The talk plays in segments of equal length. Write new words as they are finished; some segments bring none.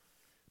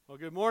Well,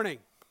 good morning.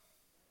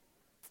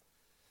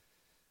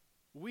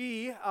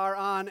 We are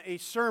on a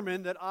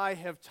sermon that I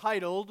have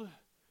titled,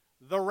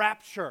 The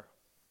Rapture.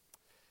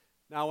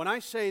 Now, when I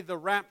say the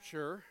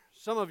rapture,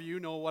 some of you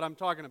know what I'm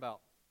talking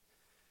about.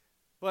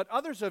 But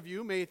others of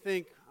you may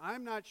think,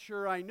 I'm not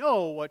sure I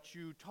know what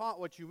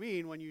you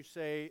mean when you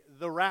say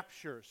the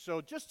rapture. So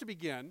just to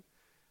begin,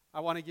 I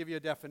want to give you a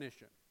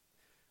definition.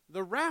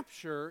 The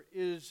rapture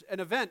is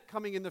an event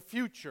coming in the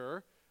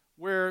future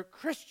where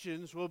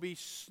Christians will be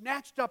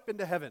snatched up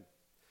into heaven.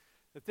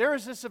 That there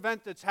is this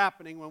event that's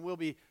happening when we'll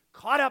be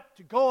caught up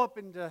to go up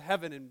into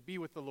heaven and be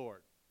with the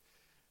Lord.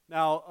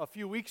 Now, a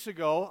few weeks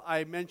ago,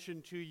 I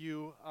mentioned to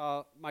you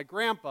my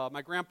grandpa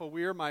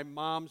Weir, my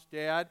mom's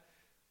dad,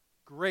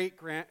 my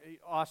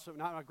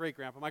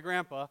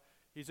grandpa.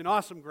 He's an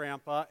awesome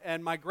grandpa,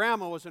 and my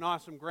grandma was an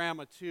awesome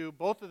grandma too.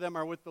 Both of them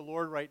are with the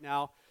Lord right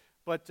now,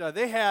 but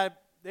they had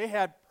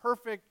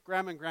perfect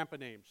grandma and grandpa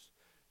names.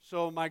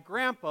 So my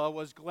grandpa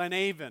was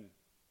Glenavon,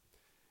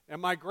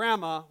 and my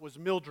grandma was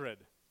Mildred.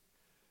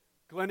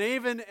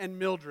 Glenavon and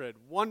Mildred,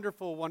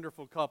 wonderful,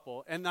 wonderful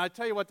couple. And I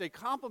tell you what, they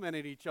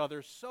complimented each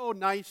other so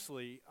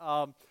nicely.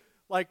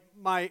 Like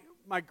my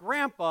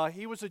grandpa,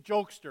 he was a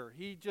jokester.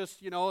 He just,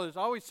 there's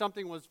always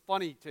something was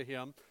funny to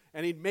him,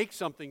 and he'd make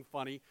something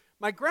funny.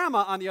 My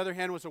grandma, on the other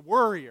hand, was a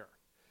worrier.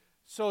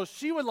 So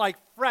she would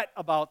fret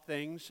about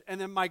things,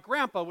 and then my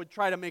grandpa would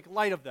try to make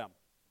light of them.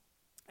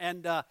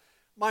 And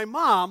my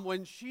mom,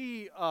 when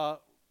she,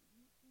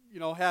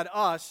 had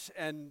us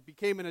and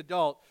became an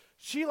adult,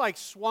 she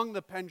swung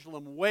the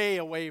pendulum way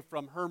away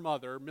from her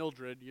mother,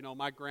 Mildred,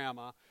 my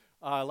grandma.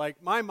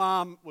 My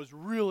mom was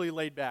really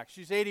laid back.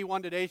 She's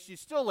 81 today.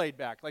 She's still laid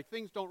back.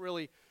 Things don't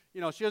really,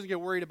 she doesn't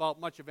get worried about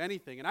much of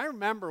anything. And I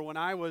remember when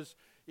I was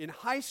in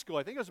high school,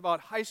 I think it was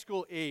about high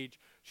school age,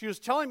 she was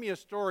telling me a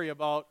story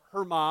about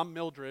her mom,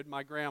 Mildred,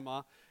 my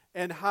grandma,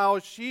 and how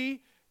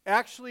she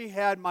actually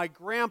had my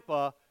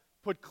grandpa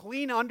put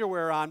clean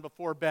underwear on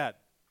before bed.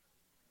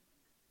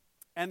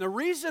 And the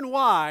reason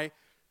why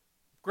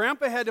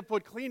Grandpa had to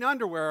put clean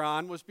underwear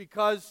on was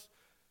because,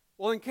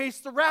 in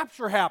case the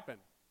rapture happened.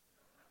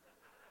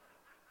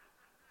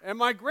 And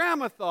my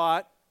grandma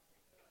thought,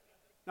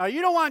 now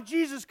you don't want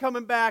Jesus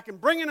coming back and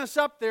bringing us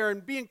up there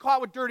and being caught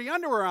with dirty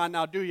underwear on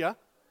now, do you?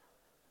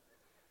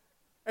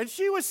 And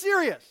she was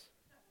serious.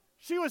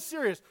 She was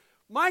serious.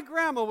 My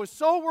grandma was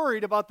so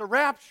worried about the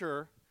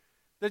rapture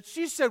that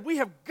she said, we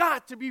have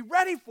got to be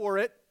ready for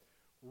it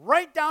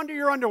right down to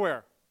your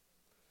underwear.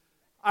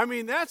 I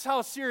mean, that's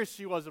how serious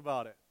she was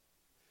about it.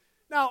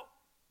 Now,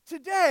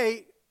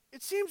 today,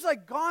 it seems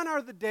like gone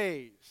are the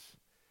days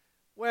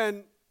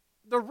when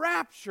the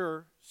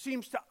rapture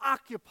seems to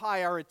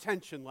occupy our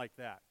attention like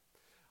that.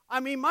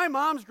 I mean, my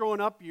mom's growing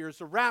up years,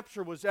 the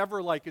rapture was ever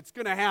it's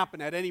going to happen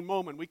at any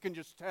moment. We can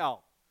just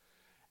tell.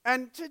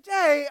 And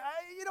today,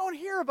 you don't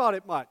hear about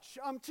it much.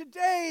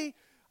 Today,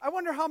 I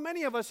wonder how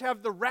many of us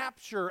have the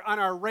rapture on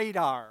our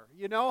radar.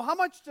 How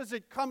much does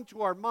it come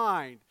to our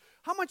mind?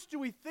 How much do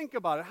we think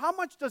about it? How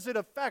much does it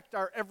affect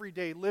our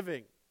everyday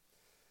living?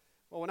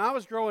 Well, when I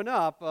was growing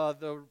up,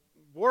 the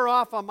wore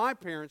off on my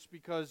parents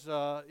because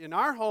in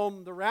our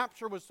home, the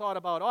rapture was thought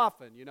about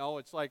often.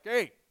 It's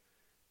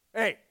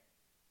hey,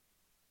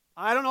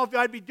 I don't know if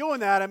I'd be doing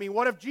that. I mean,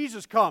 what if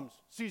Jesus comes,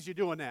 sees you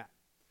doing that?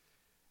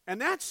 And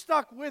that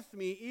stuck with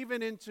me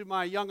even into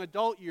my young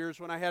adult years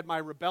when I had my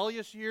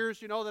rebellious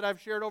years, that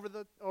I've shared over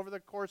the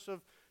course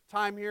of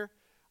time here.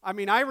 I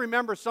mean, I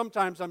remember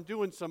sometimes I'm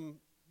doing some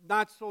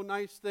not so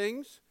nice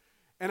things,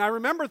 and I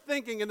remember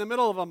thinking in the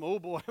middle of them, oh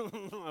boy,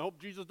 I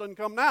hope Jesus doesn't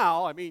come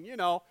now. I mean,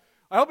 I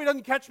hope he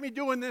doesn't catch me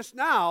doing this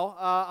now.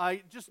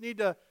 I just need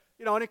to,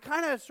 and it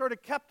kind of sort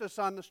of kept us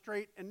on the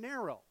straight and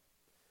narrow.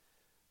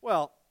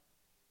 Well,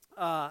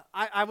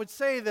 I would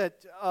say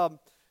that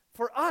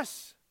for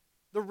us,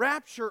 the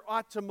rapture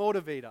ought to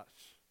motivate us.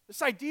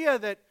 This idea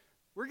that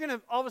we're going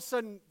to all of a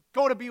sudden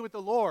go to be with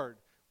the Lord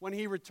when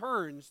he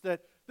returns,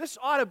 that this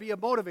ought to be a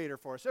motivator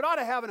for us. It ought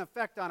to have an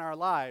effect on our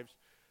lives.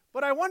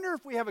 But I wonder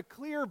if we have a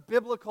clear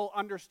biblical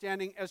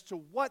understanding as to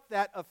what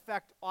that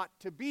effect ought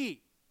to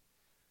be.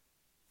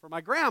 For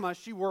my grandma,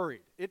 she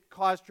worried. It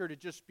caused her to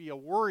just be a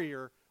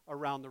worrier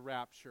around the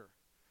rapture.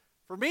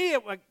 For me,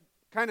 it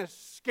kind of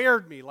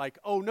scared me,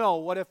 oh no,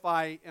 what if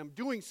I am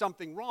doing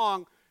something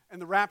wrong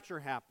and the rapture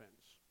happens?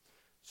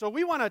 So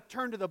we want to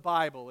turn to the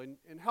Bible and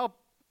help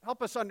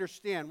us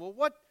understand,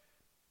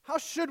 how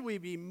should we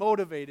be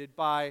motivated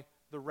by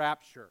the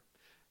rapture?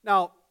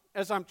 Now,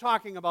 as I'm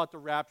talking about the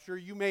rapture,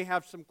 you may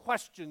have some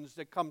questions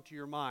that come to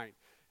your mind.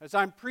 As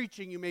I'm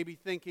preaching, you may be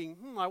thinking,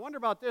 I wonder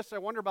about this, I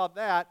wonder about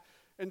that.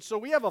 And so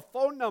we have a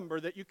phone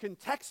number that you can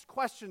text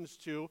questions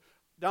to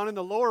down in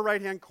the lower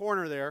right-hand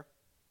corner there.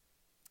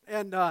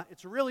 And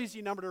it's a real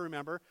easy number to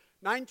remember,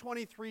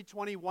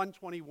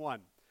 923-2121.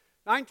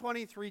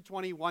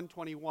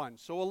 923-2121.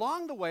 So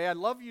along the way, I'd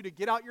love you to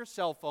get out your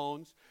cell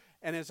phones,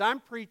 and as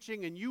I'm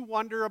preaching and you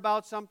wonder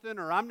about something,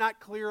 or I'm not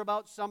clear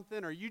about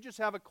something, or you just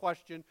have a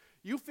question,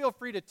 you feel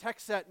free to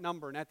text that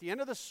number. And at the end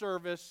of the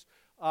service,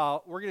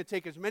 we're going to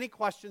take as many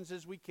questions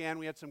as we can.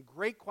 We had some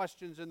great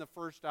questions in the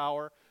first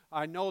hour.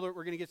 I know that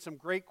we're going to get some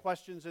great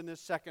questions in this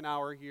second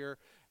hour here.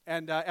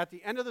 And at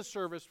the end of the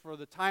service, for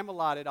the time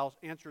allotted, I'll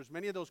answer as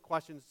many of those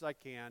questions as I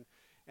can.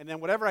 And then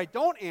whatever I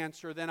don't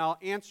answer, then I'll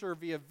answer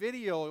via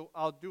video.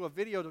 I'll do a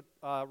video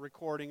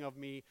recording of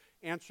me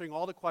answering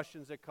all the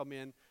questions that come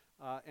in.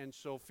 And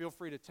so feel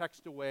free to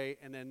text away.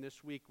 And then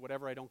this week,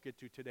 whatever I don't get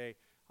to today,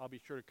 I'll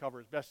be sure to cover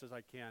as best as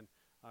I can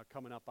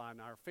coming up on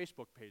our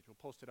Facebook page. We'll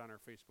post it on our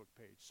Facebook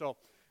page. So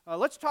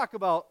let's talk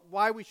about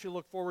why we should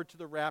look forward to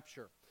the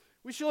rapture.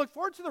 We should look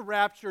forward to the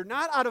rapture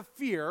not out of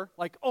fear,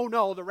 like, oh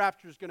no, the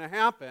rapture is going to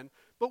happen,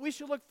 but we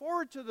should look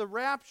forward to the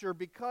rapture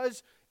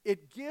because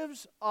it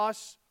gives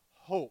us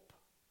hope.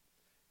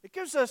 It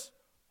gives us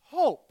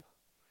hope.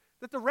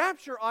 That the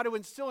rapture ought to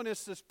instill in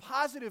us this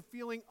positive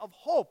feeling of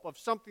hope of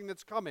something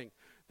that's coming.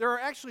 There are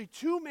actually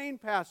two main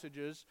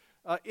passages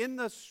in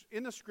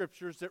the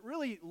Scriptures that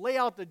really lay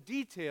out the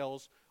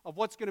details of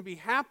what's going to be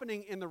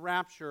happening in the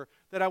rapture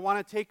that I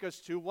want to take us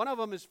to. One of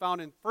them is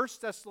found in 1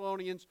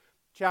 Thessalonians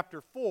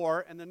chapter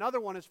 4, and another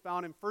one is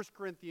found in 1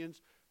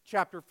 Corinthians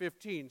chapter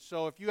 15.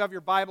 So if you have your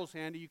Bibles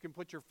handy, you can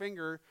put your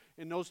finger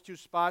in those two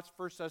spots,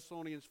 1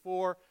 Thessalonians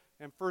 4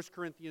 and 1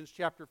 Corinthians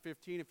chapter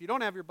 15. If you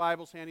don't have your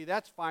Bibles handy,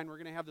 that's fine. We're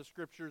going to have the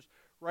Scriptures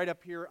right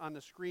up here on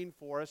the screen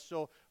for us.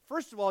 So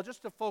first of all,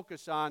 just to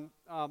focus on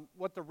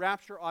what the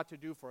rapture ought to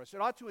do for us.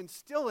 It ought to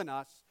instill in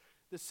us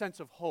this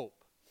sense of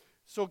hope.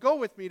 So go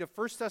with me to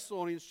 1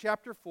 Thessalonians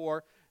chapter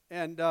 4,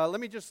 and let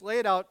me just lay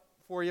it out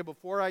for you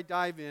before I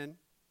dive in.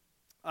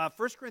 1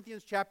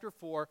 Corinthians chapter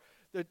 4,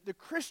 the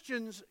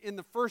Christians in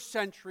the first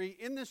century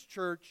in this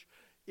church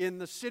in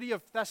the city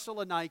of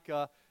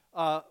Thessalonica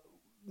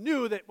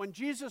knew that when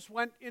Jesus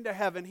went into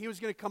heaven, he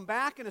was going to come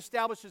back and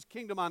establish his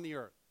kingdom on the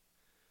earth.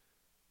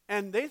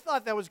 And they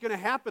thought that was going to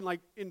happen like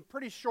in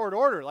pretty short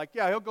order. Like,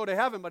 yeah, he'll go to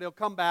heaven, but he'll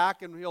come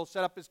back and he'll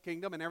set up his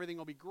kingdom and everything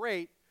will be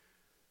great.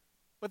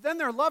 But then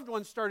their loved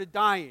ones started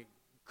dying.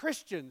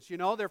 Christians,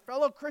 their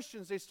fellow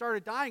Christians, they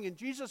started dying and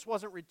Jesus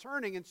wasn't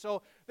returning. And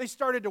so they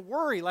started to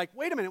worry, like,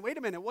 wait a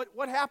minute,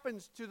 what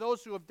happens to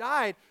those who have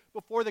died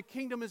before the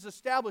kingdom is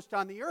established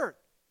on the earth?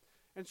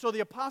 And so the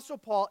Apostle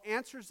Paul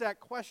answers that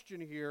question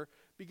here,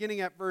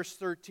 beginning at verse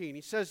 13.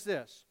 He says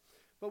this,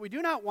 "But we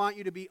do not want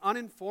you to be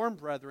uninformed,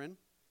 brethren,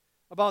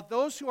 about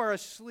those who are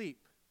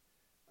asleep."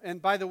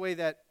 And by the way,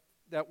 that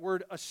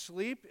word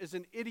asleep is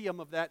an idiom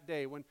of that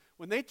day. When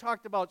they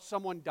talked about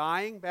someone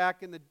dying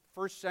back in the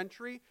first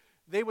century,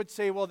 they would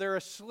say, well, they're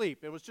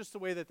asleep. It was just the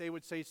way that they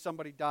would say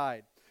somebody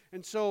died.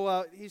 And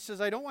so he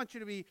says, I don't want you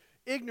to be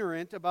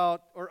ignorant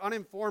about, or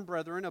uninformed,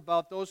 brethren,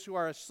 about those who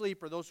are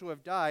asleep or those who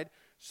have died,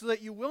 so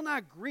that you will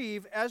not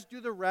grieve as do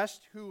the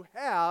rest who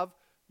have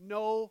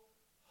no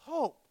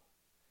hope.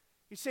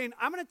 He's saying,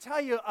 I'm going to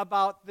tell you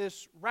about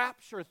this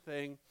rapture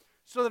thing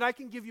so that I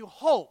can give you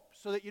hope,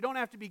 so that you don't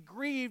have to be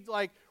grieved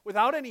like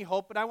without any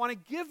hope, but I want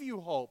to give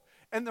you hope.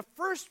 And the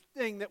first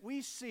thing that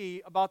we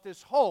see about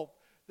this hope,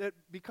 that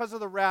because of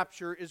the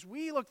rapture, is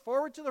we look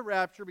forward to the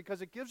rapture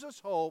because it gives us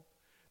hope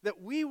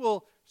that we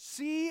will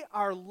see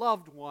our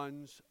loved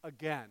ones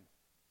again.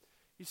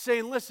 He's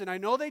saying, listen, I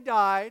know they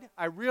died,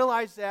 I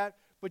realize that,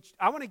 but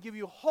I want to give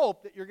you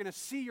hope that you're going to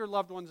see your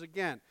loved ones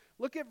again.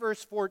 Look at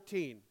verse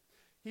 14.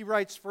 He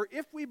writes, "For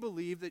if we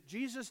believe that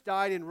Jesus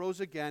died and rose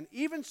again,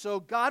 even so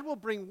God will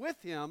bring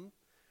with him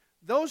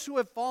those who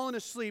have fallen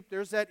asleep."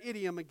 There's that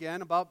idiom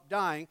again about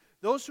dying.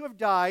 Those who have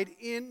died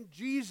in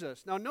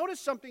Jesus. Now notice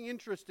something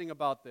interesting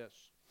about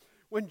this.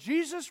 When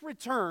Jesus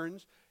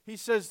returns, he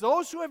says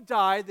those who have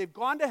died, they've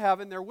gone to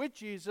heaven, they're with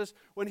Jesus.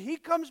 When he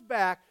comes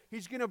back,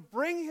 he's going to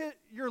bring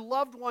your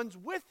loved ones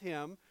with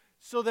him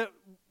so that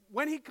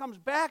when he comes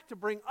back to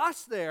bring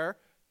us there,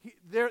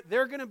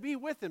 they're going to be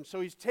with him.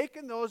 So he's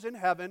taken those in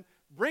heaven,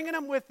 bringing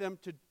them with him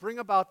to bring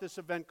about this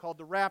event called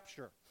the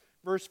rapture.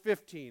 Verse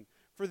 15,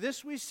 "For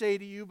this we say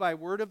to you by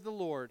word of the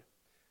Lord,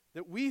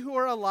 that we who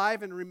are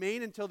alive and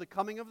remain until the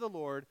coming of the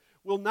Lord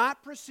will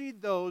not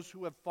precede those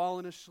who have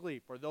fallen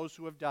asleep," or those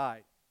who have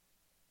died.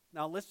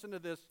 Now listen to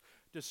this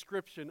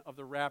description of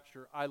the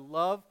rapture. I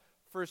love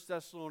 1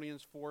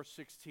 Thessalonians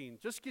 4:16.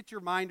 Just get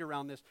your mind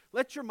around this.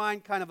 Let your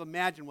mind kind of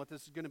imagine what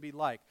this is going to be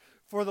like.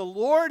 "For the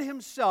Lord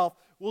himself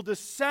will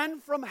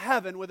descend from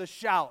heaven with a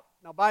shout."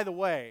 Now, by the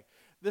way,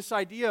 this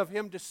idea of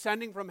him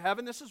descending from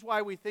heaven, this is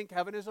why we think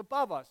heaven is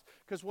above us.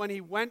 Because when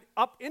he went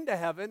up into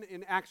heaven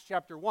in Acts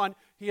chapter 1,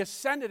 he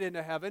ascended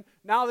into heaven.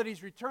 Now that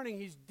he's returning,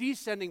 he's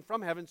descending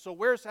from heaven. So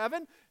where's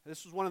heaven?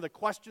 This was one of the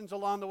questions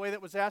along the way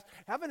that was asked.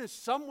 Heaven is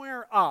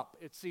somewhere up,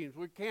 it seems.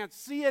 We can't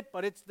see it,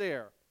 but it's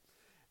there.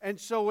 And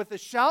so with a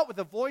shout, with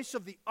the voice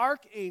of the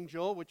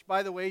archangel, which,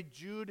 by the way,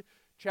 Jude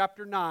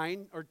chapter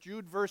 9, or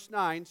Jude verse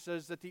 9,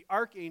 says that the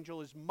archangel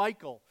is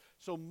Michael.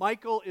 So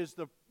Michael is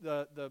the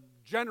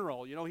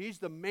general. He's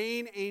the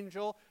main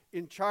angel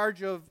in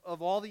charge of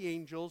all the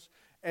angels.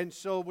 And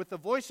so with the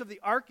voice of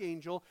the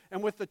archangel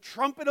and with the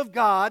trumpet of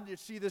God, you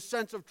see the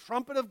sense of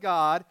trumpet of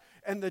God,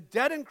 and the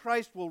dead in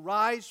Christ will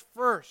rise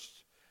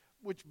first.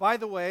 Which, by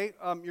the way,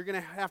 you're going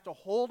to have to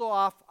hold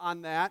off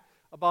on that,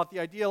 about the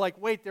idea like,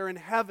 wait, they're in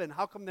heaven.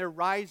 How come they're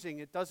rising?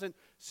 It doesn't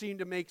seem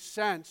to make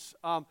sense.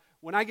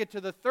 When I get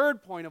to the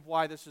third point of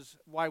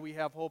why we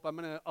have hope, I'm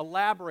going to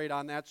elaborate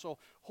on that, so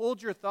hold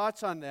your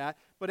thoughts on that.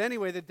 But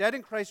anyway, the dead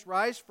in Christ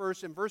rise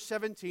first in verse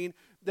 17.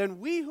 Then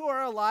we who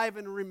are alive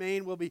and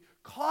remain will be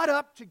caught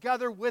up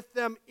together with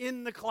them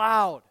in the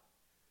cloud.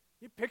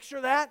 You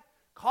picture that?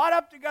 Caught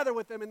up together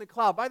with them in the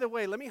cloud. By the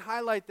way, let me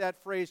highlight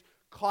that phrase,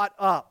 caught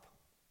up.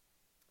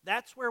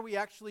 That's where we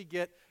actually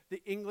get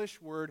the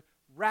English word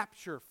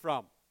rapture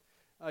from.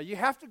 You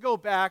have to go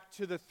back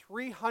to the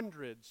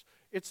 300s.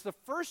 It's the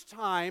first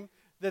time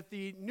that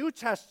the New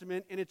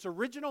Testament, in its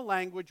original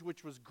language,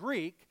 which was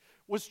Greek,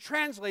 was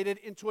translated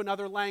into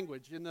another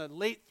language in the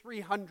late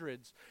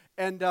 300s.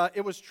 And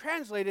it was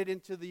translated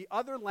into the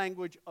other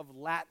language of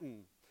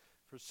Latin.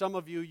 For some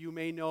of you, you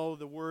may know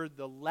the word,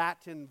 the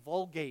Latin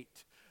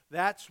Vulgate.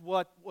 That's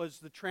what was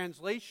the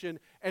translation.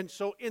 And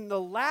so in the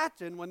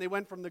Latin, when they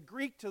went from the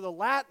Greek to the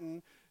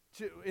Latin,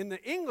 in the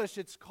English,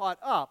 it's caught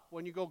up.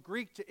 When you go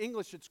Greek to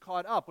English, it's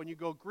caught up. When you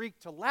go Greek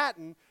to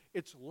Latin,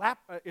 it's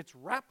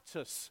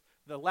raptus,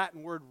 the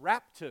Latin word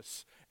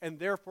raptus. And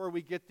therefore,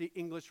 we get the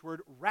English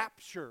word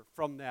rapture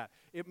from that.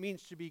 It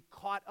means to be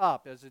caught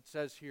up, as it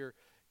says here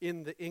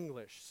in the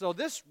English. So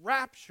this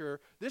rapture,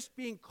 this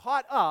being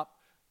caught up,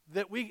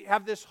 that we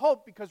have this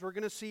hope because we're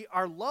going to see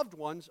our loved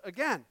ones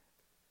again.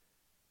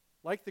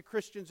 Like the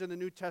Christians in the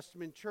New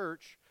Testament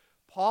church,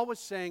 Paul was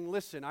saying,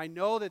 listen, I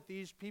know that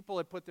these people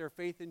had put their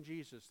faith in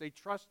Jesus. They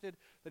trusted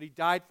that he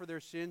died for their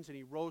sins and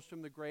he rose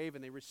from the grave,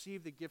 and they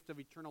received the gift of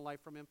eternal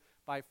life from him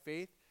by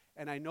faith.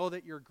 And I know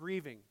that you're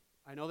grieving.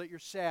 I know that you're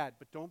sad,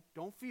 but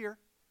don't fear.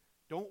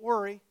 Don't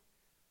worry.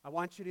 I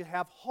want you to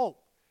have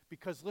hope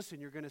because, listen,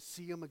 you're going to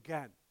see him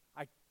again.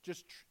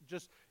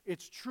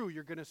 It's true,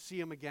 you're going to see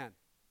him again.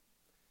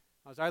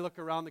 As I look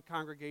around the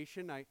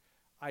congregation,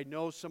 I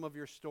know some of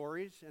your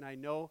stories, and I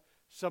know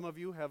some of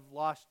you have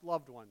lost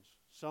loved ones.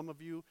 Some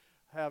of you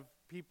have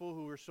people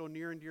who are so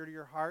near and dear to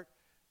your heart,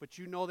 but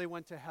you know they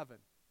went to heaven.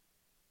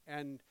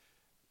 And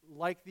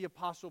like the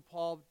Apostle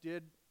Paul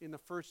did in the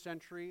first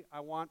century,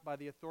 I want, by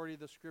the authority of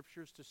the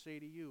Scriptures, to say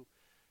to you,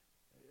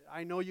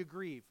 I know you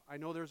grieve. I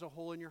know there's a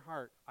hole in your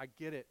heart. I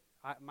get it.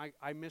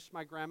 I miss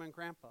my grandma and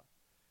grandpa,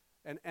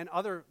 and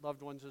other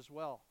loved ones as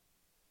well.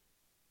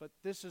 But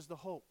this is the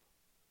hope.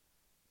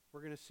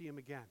 We're going to see him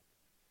again.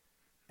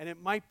 And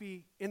it might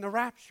be in the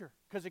rapture,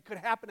 because it could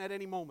happen at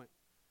any moment.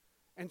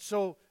 And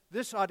so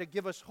this ought to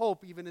give us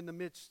hope even in the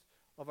midst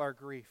of our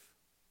grief.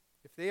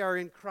 If they are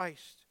in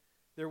Christ,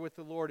 they're with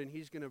the Lord, and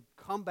he's going to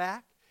come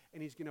back,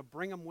 and he's going to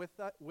bring them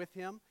with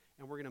him,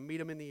 and we're going to meet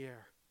him in the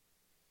air.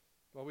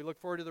 Well, we look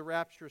forward to the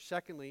rapture,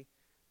 secondly,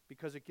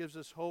 because it gives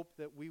us hope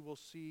that we will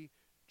see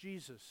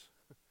Jesus.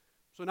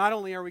 So not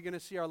only are we going to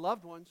see our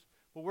loved ones,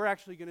 but we're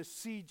actually going to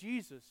see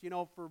Jesus. You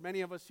know, for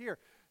many of us here,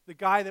 the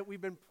guy that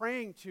we've been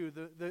praying to,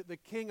 the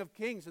King of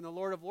Kings and the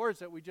Lord of Lords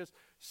that we just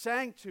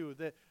sang to,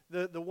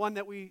 the one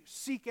that we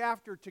seek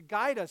after to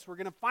guide us, we're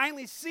going to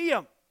finally see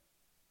him.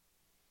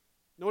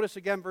 Notice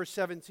again verse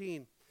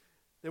 17.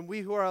 Then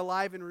we who are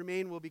alive and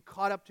remain will be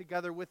caught up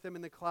together with them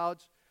in the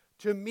clouds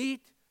to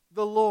meet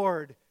the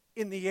Lord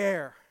in the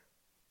air.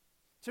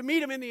 To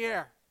meet him in the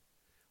air.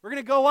 We're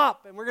going to go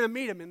up and we're going to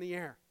meet him in the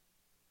air.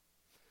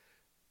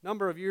 A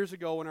number of years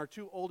ago, when our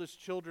two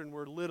oldest children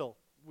were little,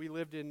 we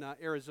lived in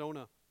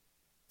Arizona.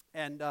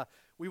 And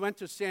we went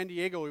to San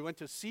Diego. We went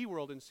to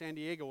SeaWorld in San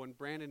Diego when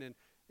Brandon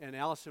and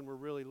Allison were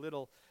really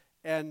little.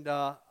 And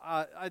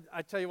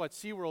I tell you what,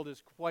 SeaWorld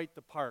is quite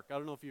the park. I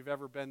don't know if you've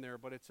ever been there,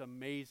 but it's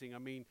amazing. I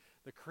mean,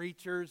 the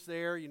creatures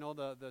there, you know,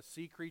 the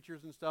sea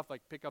creatures and stuff,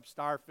 like pick up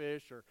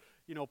starfish or,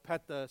 you know,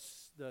 pet the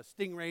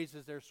stingrays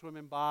as they're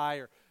swimming by.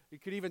 Or you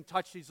could even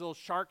touch these little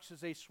sharks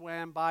as they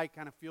swam by,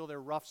 kind of feel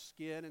their rough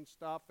skin and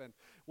stuff. And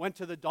went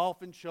to the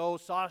dolphin show,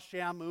 saw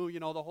Shamu,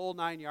 you know, the whole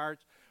 9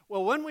 yards.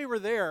 Well, when we were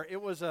there,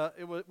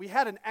 we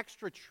had an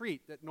extra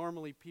treat that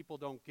normally people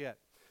don't get.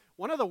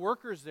 One of the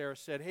workers there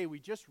said, hey, we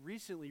just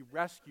recently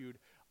rescued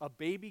a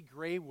baby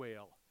gray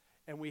whale,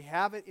 and we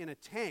have it in a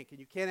tank, and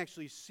you can't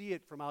actually see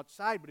it from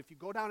outside, but if you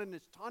go down in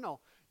this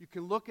tunnel, you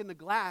can look in the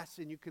glass,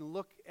 and you can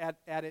look at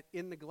it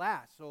in the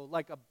glass, so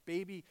like a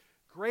baby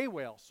gray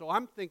whale. So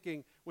I'm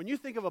thinking, when you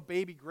think of a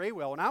baby gray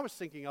whale, when I was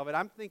thinking of it,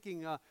 I'm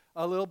thinking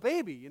a little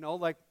baby, you know,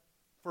 like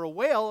for a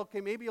whale,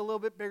 okay, maybe a little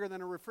bit bigger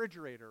than a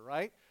refrigerator,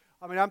 right?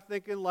 I mean, I'm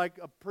thinking like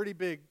a pretty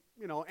big,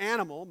 you know,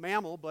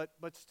 mammal, but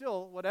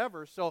still,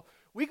 whatever. So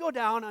we go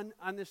down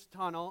in this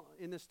tunnel,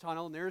 and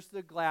there's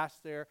the glass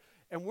there,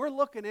 and we're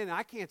looking in, and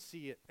I can't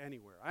see it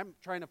anywhere. I'm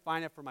trying to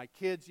find it for my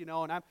kids, you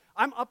know, and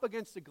I'm up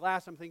against the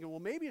glass. I'm thinking, well,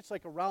 maybe it's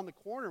like around the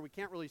corner. We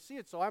can't really see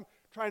it, so I'm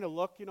trying to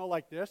look, you know,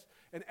 like this.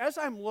 And as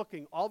I'm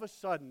looking, all of a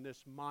sudden,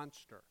 this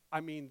monster,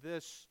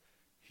 this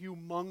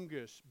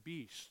humongous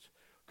beast,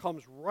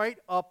 comes right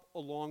up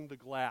along the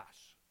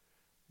glass,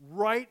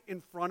 right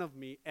in front of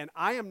me, and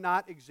I am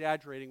not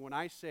exaggerating when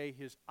I say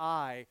his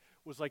eye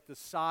was like the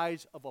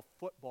size of a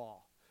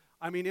football.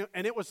 I mean,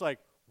 and it was like,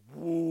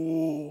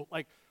 whoa,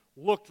 like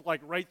looked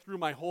like right through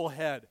my whole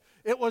head.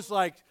 It was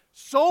like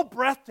so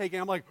breathtaking.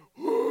 I'm like,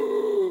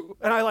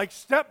 and I like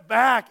stepped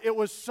back. It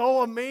was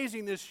so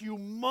amazing, this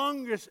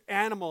humongous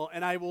animal,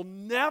 and I will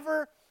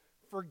never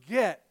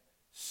forget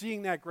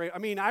seeing that great. I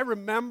mean, I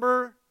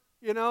remember,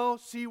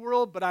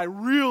 SeaWorld, but I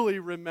really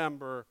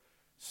remember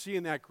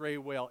seeing that gray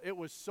whale. It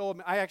was so,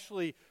 I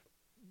actually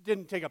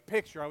didn't take a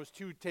picture. I was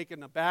too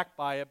taken aback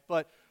by it,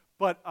 but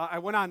I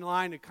went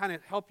online to kind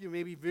of help you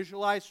maybe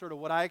visualize sort of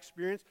what I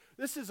experienced.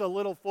 This is a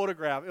little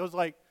photograph. It was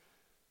like,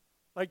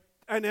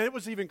 and it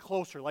was even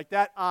closer. Like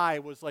that eye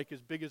was like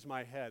as big as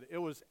my head. It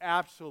was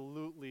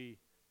absolutely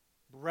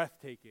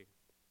breathtaking.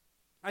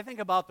 I think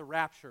about the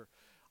rapture.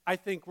 I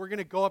think we're going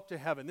to go up to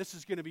heaven. This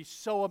is going to be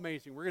so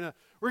amazing. We're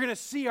going to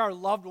see our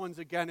loved ones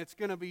again. It's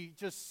going to be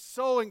just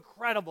so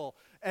incredible.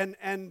 And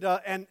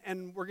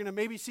we're going to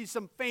maybe see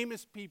some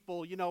famous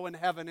people, in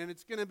heaven. And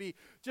it's going to be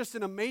just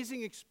an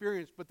amazing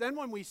experience. But then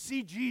when we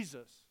see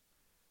Jesus,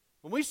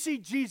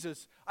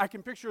 I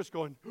can picture us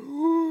going,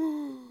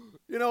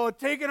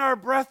 taking our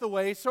breath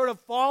away, sort of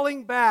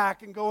falling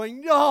back and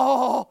going,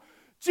 no,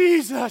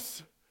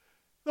 Jesus,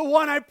 the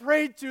one I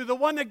prayed to, the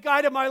one that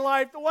guided my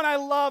life, the one I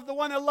love, the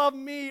one that loved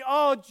me,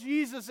 oh,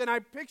 Jesus. And I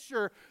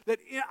picture that,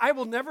 I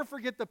will never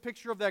forget the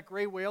picture of that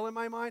gray whale in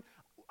my mind.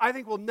 I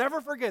think we'll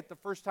never forget the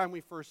first time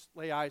we first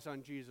lay eyes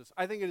on Jesus.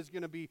 I think it is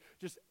going to be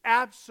just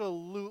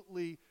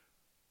absolutely,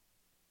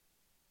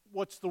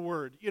 what's the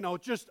word?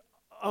 Just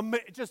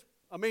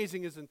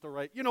amazing isn't the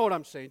right, you know what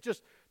I'm saying?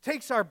 Just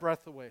takes our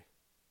breath away.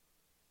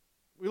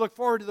 We look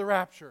forward to the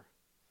rapture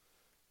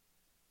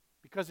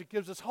because it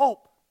gives us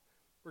hope.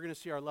 We're going to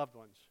see our loved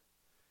ones.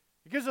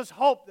 It gives us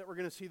hope that we're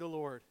going to see the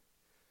Lord.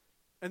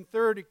 And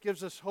third, it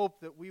gives us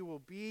hope that we will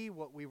be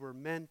what we were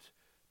meant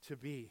to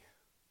be.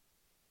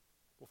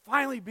 We'll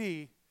finally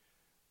be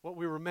what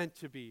we were meant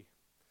to be.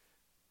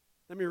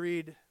 Let me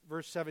read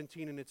verse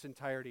 17 in its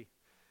entirety.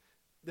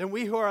 Then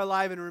we who are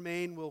alive and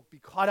remain will be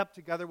caught up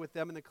together with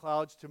them in the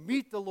clouds to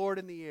meet the Lord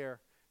in the air.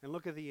 And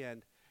look at the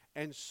end.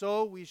 And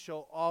so we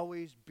shall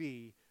always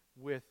be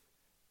with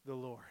the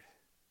Lord.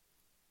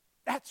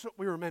 That's what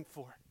we were meant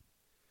for.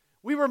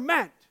 We were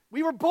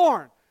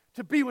born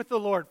to be with the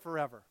Lord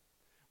forever.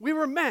 We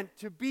were meant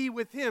to be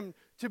with Him,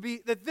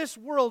 that this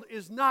world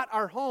is not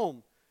our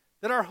home,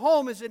 that our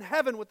home is in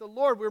heaven with the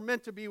Lord. We're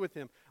meant to be with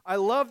Him. I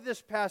love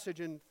this passage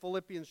in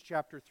Philippians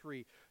chapter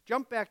 3.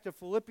 Jump back to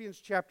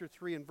Philippians chapter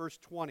 3 and verse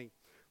 20.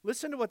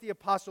 Listen to what the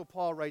Apostle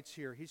Paul writes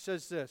here. He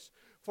says this,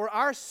 "For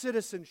our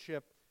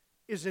citizenship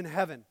is in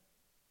heaven,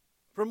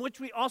 from which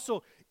we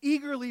also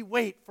eagerly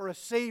wait for a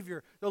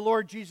Savior, the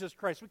Lord Jesus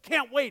Christ." We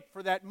can't wait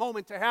for that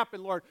moment to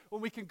happen, Lord,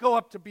 when we can go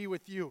up to be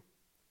with you,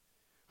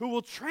 who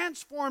will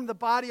transform the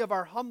body of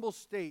our humble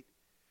state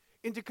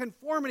into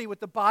conformity with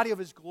the body of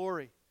His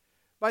glory,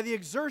 by the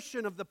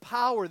exertion of the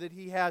power that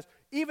He has,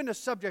 even to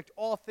subject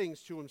all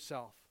things to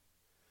Himself.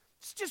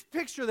 Just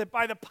picture that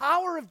by the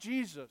power of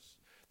Jesus,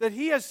 that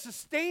He has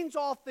sustains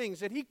all things,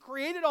 that He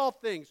created all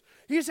things.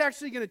 He's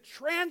actually going to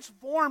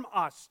transform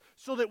us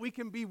so that we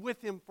can be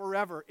with Him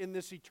forever in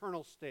this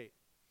eternal state.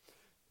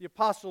 The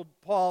Apostle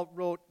Paul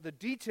wrote the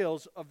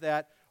details of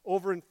that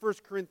over in 1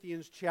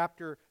 Corinthians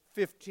chapter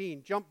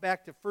 15. Jump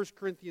back to 1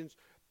 Corinthians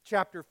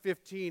chapter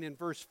 15 and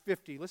verse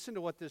 50. Listen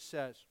to what this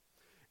says.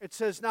 It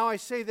says, "Now I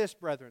say this,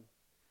 brethren,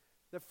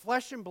 that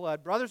flesh and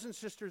blood, brothers and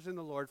sisters in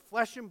the Lord,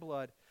 flesh and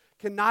blood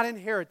cannot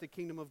inherit the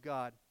kingdom of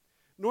God,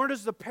 nor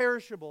does the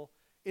perishable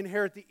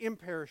inherit the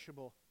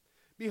imperishable.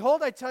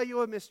 Behold, I tell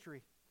you a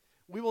mystery.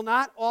 We will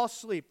not all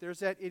sleep," there's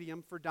that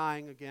idiom for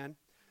dying again,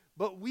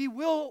 "but we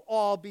will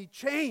all be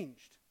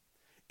changed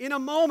in a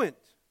moment."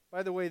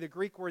 By the way, the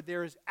Greek word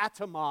there is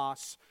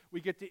atomos.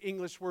 We get the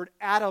English word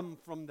atom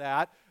from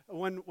that.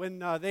 When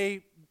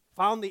they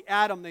found the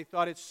atom, they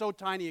thought it's so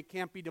tiny it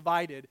can't be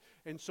divided,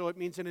 and so it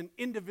means in an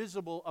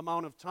indivisible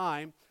amount of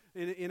time,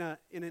 in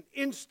an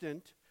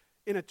instant,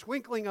 in a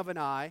twinkling of an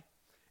eye.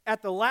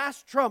 At the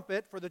last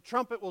trumpet, for the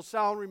trumpet will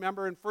sound,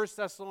 remember in 1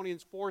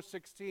 Thessalonians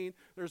 4:16,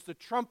 there's the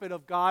trumpet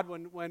of God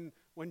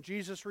when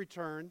Jesus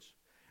returns.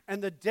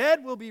 "And the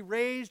dead will be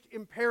raised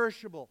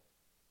imperishable,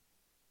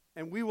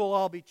 and we will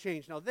all be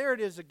changed." Now there it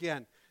is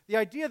again. The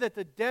idea that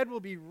the dead will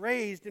be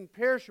raised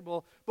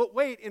imperishable, but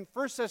wait, in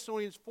 1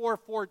 Thessalonians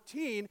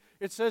 4:14,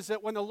 it says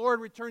that when the Lord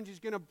returns, He's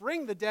going to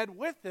bring the dead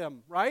with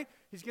Him, right?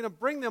 He's going to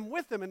bring them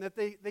with Him, and that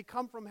they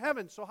come from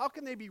heaven. So how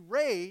can they be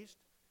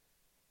raised,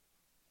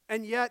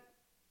 and yet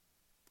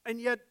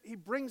He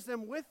brings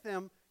them with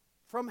Him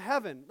from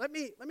heaven? Let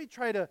me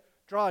try to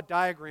draw a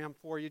diagram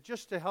for you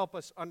just to help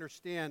us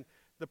understand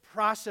the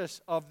process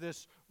of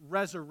this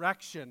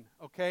resurrection,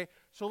 okay?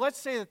 So let's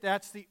say that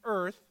that's the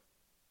earth,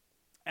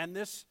 and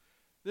this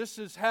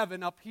is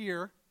heaven up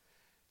here.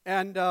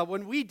 And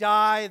when we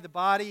die, the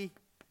body,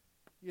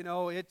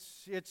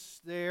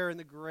 it's there in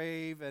the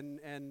grave, and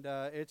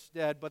it's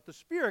dead. But the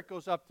spirit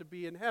goes up to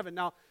be in heaven.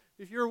 Now,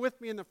 if you were with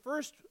me in the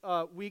first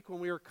week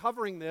when we were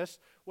covering this,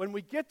 when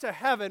we get to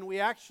heaven, we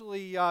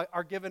actually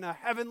are given a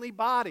heavenly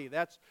body.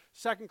 That's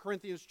 2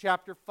 Corinthians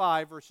chapter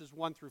 5, verses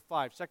 1 through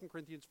 5. 2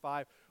 Corinthians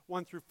 5,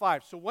 1 through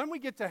 5. So when we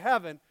get to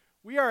heaven,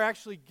 we are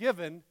actually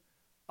given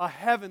a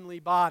heavenly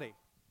body.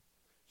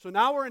 So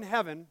now we're in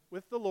heaven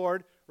with the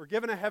Lord. We're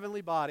given a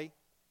heavenly body.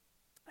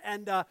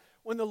 And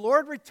when the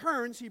Lord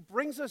returns, He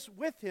brings us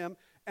with Him,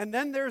 And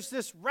then there's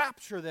this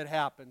rapture that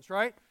happens,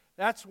 right?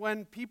 That's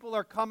when people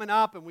are coming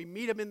up and we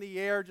meet them in the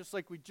air, just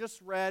like we just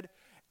read.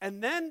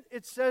 And then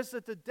it says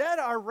that the dead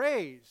are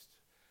raised.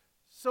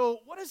 So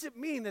what does it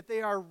mean that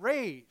they are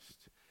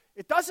raised?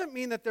 It doesn't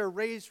mean that they're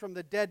raised from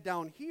the dead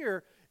down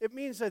here. It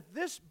means that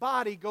this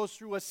body goes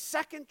through a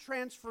second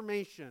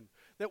transformation,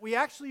 that we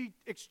actually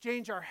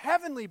exchange our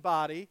heavenly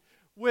body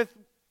with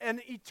an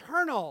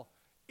eternal,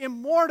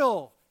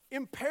 immortal,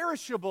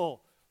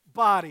 imperishable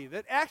body.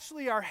 That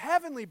actually our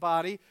heavenly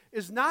body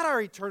is not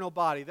our eternal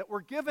body, that we're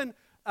given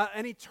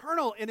an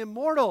eternal, an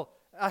immortal,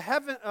 a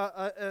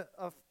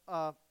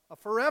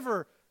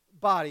forever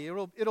body.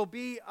 It'll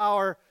be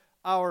our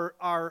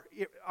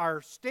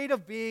state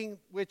of being,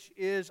 which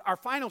is our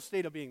final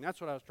state of being. That's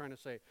what I was trying to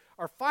say.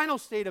 Our final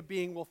state of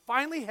being will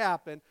finally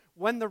happen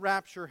when the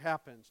rapture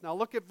happens. Now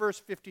look at verse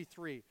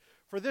 53.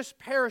 For this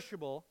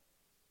perishable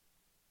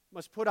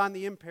must put on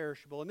the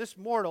imperishable, and this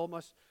mortal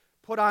must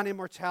put on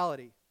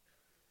immortality.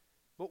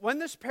 But when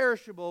this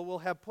perishable will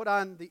have put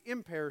on the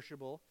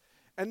imperishable,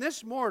 and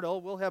this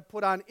mortal will have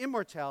put on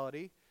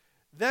immortality,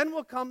 then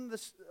will come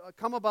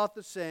about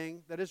the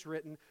saying that is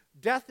written,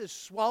 death is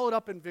swallowed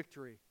up in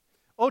victory.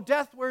 O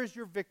death, where is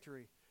your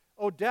victory?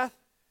 O death,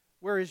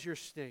 where is your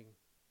sting?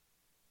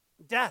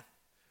 Death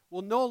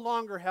will no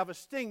longer have a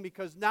sting,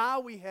 because now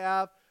we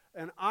have,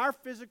 and our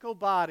physical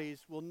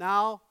bodies will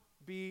now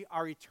be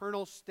our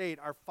eternal state,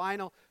 our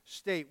final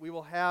state. We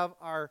will have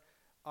our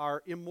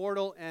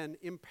immortal and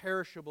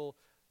imperishable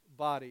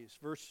bodies.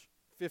 Verse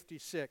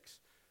 56.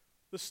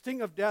 The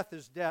sting of death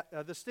is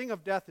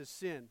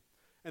sin,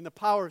 and the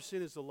power of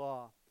sin is the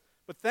law.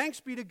 But thanks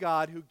be to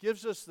God who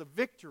gives us the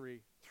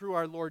victory through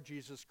our Lord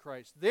Jesus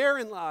Christ.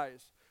 Therein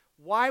lies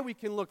why we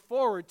can look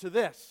forward to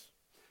this.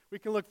 We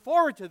can look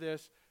forward to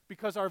this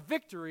because our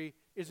victory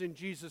is in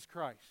Jesus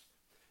Christ.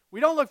 We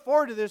don't look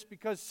forward to this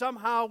because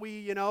somehow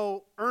we,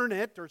 earn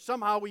it or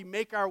somehow we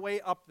make our way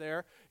up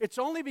there. It's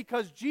only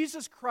because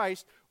Jesus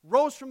Christ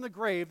rose from the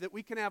grave that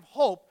we can have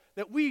hope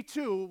that we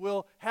too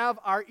will have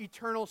our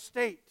eternal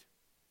state.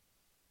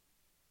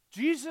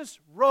 Jesus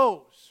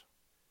rose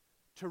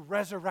to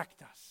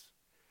resurrect us.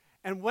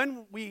 And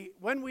when we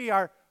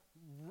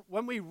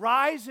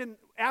rise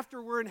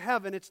after we're in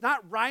heaven, it's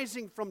not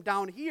rising from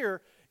down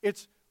here,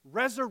 it's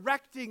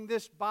resurrecting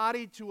this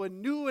body to a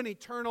new and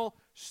eternal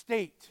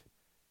state.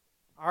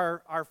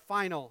 Our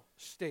final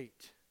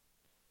state,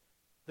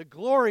 the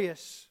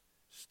glorious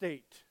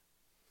state.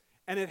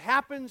 And it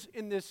happens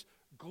in this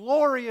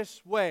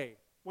glorious way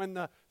when in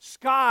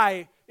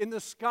the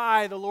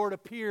sky, the Lord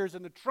appears,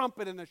 and the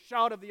trumpet and the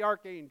shout of the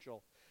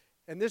archangel.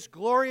 And this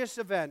glorious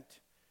event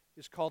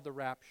is called the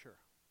rapture.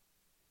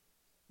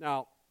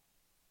 Now,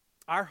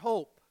 our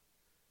hope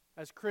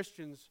as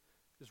Christians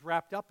is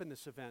wrapped up in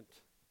this event.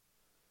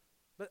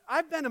 But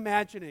I've been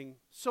imagining,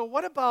 so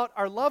what about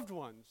our loved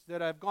ones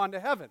that have gone to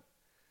heaven?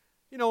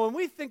 When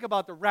we think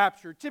about the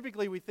rapture,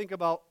 typically we think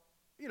about,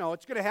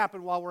 it's going to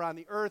happen while we're on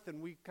the earth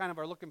and we kind of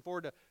are looking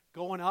forward to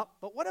going up.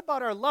 But what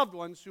about our loved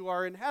ones who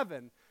are in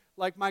heaven,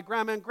 like my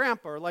grandma and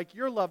grandpa, or like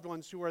your loved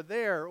ones who are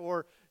there,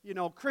 or,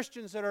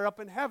 Christians that are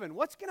up in heaven?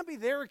 What's going to be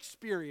their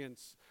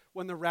experience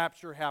when the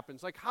rapture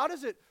happens? Like, how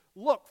does it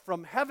look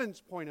from heaven's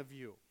point of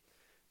view?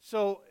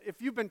 So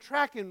if you've been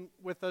tracking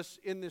with us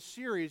in this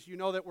series, you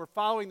know that we're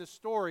following the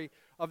story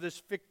of this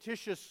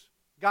fictitious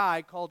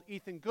guy called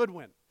Ethan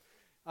Goodwin.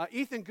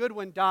 Ethan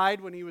Goodwin died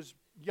when he was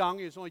young.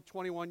 He was only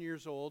 21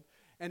 years old.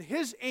 And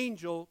his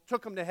angel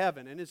took him to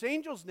heaven. And his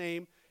angel's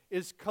name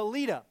is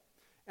Kalida.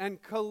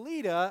 And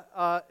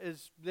Kalida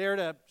is there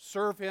to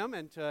serve him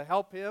and to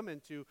help him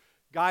and to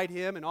guide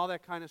him and all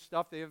that kind of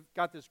stuff. They've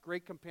got this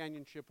great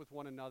companionship with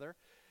one another.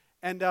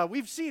 And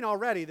we've seen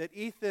already that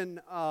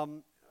Ethan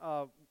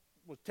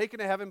was taken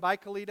to heaven by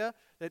Kalida,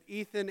 that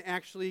Ethan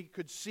actually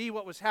could see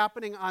what was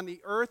happening on the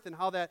earth and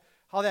how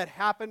that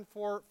happened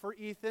for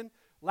Ethan.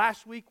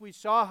 Last week we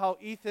saw how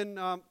Ethan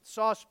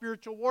saw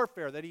spiritual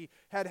warfare, that he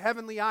had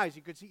heavenly eyes.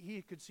 He could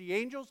see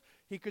angels,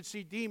 he could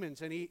see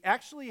demons. And he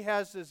actually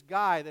has this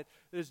guy that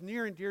is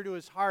near and dear to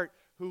his heart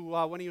who,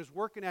 when he was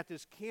working at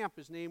this camp,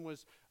 his name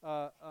was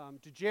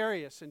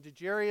Dejarius. And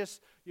Dejarius,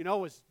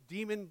 was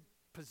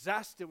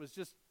demon-possessed. It was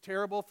just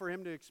terrible for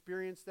him to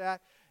experience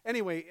that.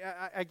 Anyway,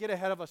 I get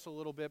ahead of us a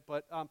little bit,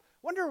 but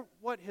wonder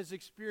what his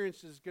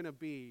experience is going to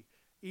be,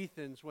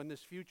 Ethan's, when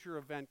this future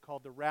event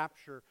called the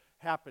rapture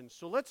happens.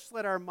 So let's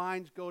let our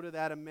minds go to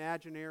that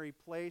imaginary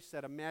place,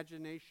 that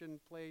imagination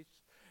place,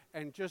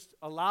 and just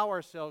allow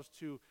ourselves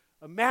to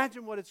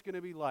imagine what it's going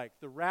to be like,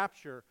 the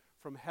rapture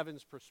from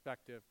heaven's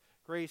perspective.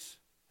 Grace,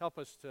 help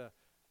us to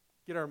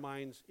get our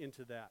minds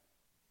into that.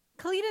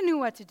 Kalida knew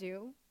what to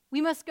do. We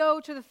must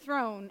go to the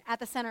throne at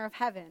the center of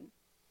heaven.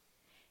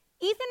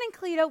 Ethan and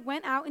Kalida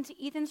went out into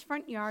Ethan's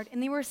front yard,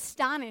 and they were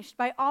astonished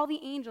by all the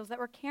angels that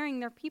were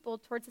carrying their people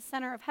towards the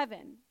center of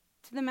heaven,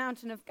 to the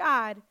mountain of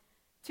God,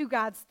 to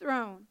God's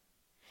throne.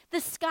 The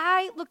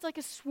sky looked like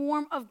a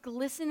swarm of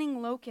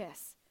glistening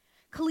locusts.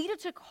 Kalida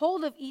took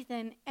hold of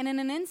Ethan, and in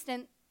an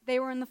instant, they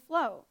were in the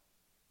flow.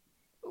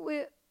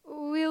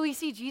 Will we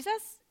see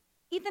Jesus?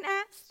 Ethan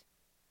asked.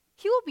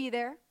 He will be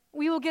there,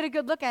 we will get a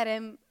good look at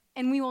him,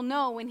 and we will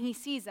know when he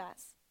sees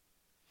us.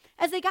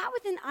 As they got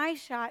within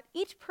eyeshot,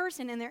 each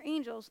person and their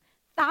angels,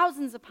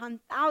 thousands upon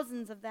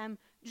thousands of them,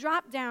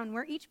 dropped down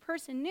where each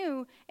person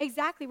knew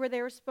exactly where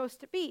they were supposed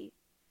to be.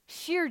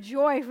 Sheer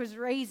joy was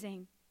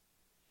raising.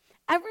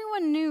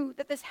 Everyone knew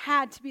that this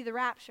had to be the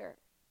rapture.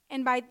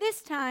 And by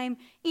this time,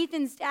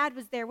 Ethan's dad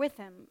was there with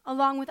him,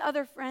 along with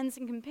other friends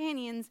and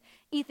companions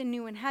Ethan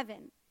knew in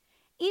heaven.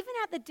 Even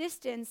at the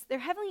distance, their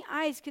heavenly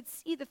eyes could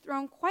see the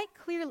throne quite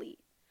clearly.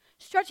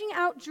 Stretching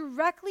out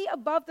directly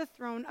above the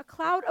throne, a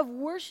cloud of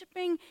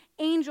worshiping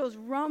angels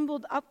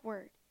rumbled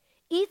upward.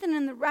 Ethan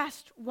and the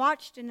rest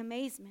watched in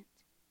amazement.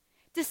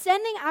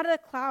 Descending out of the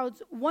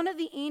clouds, one of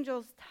the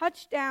angels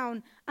touched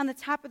down on the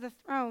top of the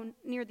throne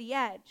near the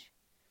edge.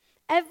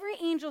 Every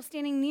angel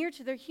standing near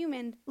to their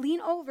human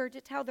leaned over to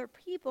tell their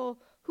people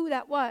who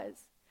that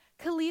was.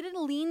 Khalid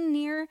leaned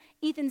near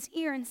Ethan's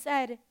ear and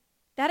said,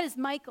 "That is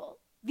Michael,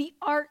 the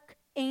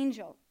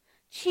archangel,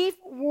 chief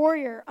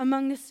warrior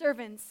among the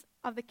servants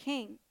of the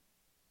king."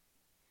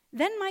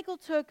 Then Michael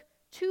took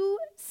 2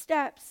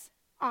 steps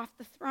off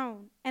the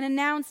throne and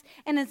announced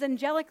in his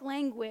angelic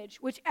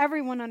language, which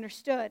everyone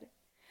understood,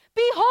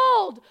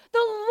 "Behold, the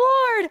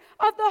Lord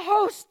of the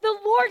hosts, the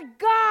Lord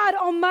God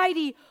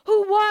Almighty,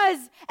 who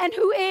was and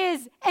who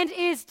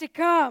is to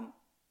come."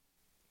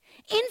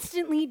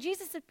 Instantly,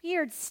 Jesus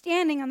appeared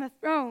standing on the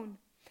throne.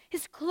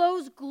 His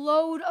clothes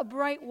glowed a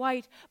bright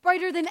white,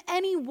 brighter than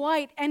any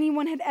white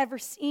anyone had ever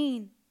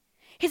seen.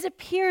 His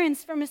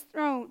appearance from his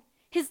throne,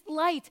 his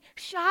light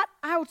shot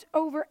out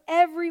over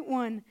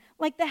everyone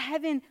like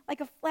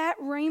a flat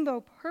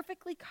rainbow,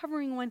 perfectly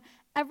covering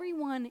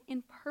everyone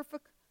in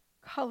perfect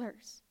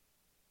colors.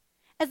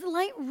 As the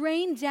light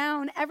rained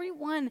down,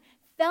 everyone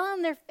fell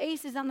on their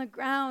faces on the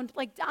ground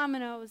like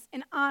dominoes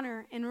in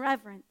honor and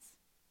reverence.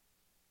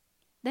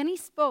 Then he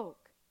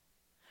spoke.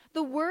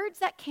 The words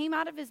that came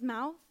out of his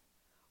mouth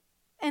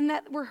and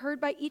that were heard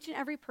by each and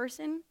every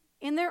person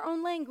in their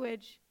own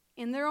language,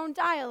 in their own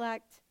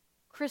dialect,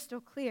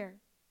 crystal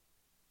clear.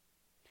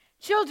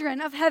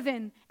 "Children of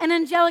heaven and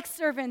angelic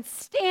servants,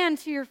 stand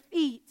to your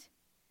feet."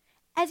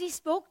 As he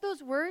spoke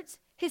those words,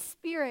 his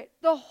spirit,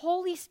 the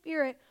Holy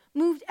Spirit,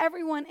 moved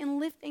everyone in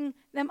lifting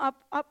them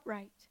up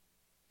upright.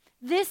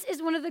 This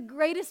is one of the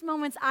greatest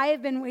moments I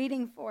have been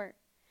waiting for.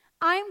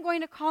 I am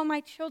going to call my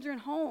children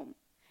home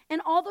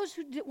and all those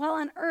who dwell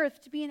on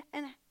earth to be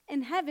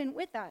in heaven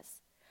with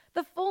us.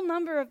 The full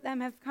number of them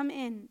have come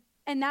in,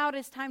 and now it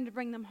is time to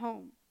bring them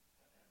home.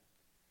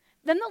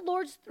 Then the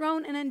Lord's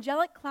throne and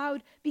angelic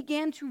cloud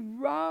began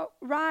to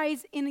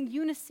rise in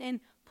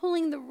unison,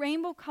 pulling the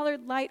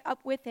rainbow-colored light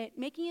up with it,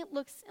 making it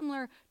look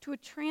similar to a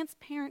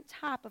transparent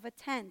top of a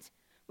tent,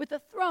 with the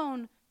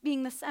throne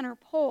being the center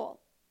pole.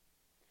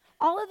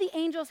 All of the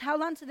angels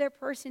held onto their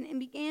person and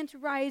began to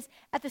rise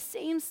at the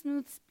same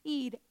smooth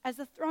speed as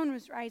the throne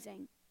was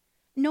rising.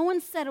 No one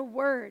said a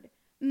word,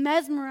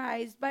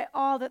 mesmerized by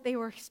all that they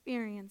were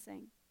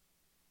experiencing.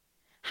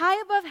 High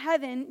above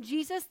heaven,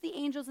 Jesus, the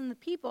angels, and the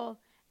people,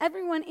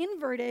 everyone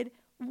inverted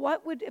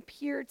what would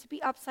appear to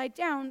be upside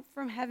down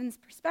from heaven's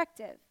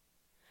perspective.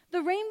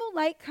 The rainbow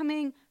light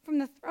coming from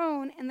the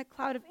throne and the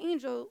cloud of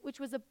angels, which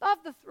was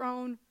above the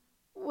throne,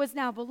 was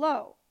now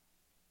below.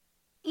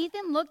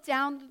 Ethan looked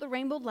down through the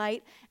rainbow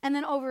light and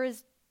then over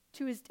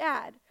to his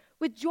dad.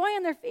 With joy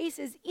on their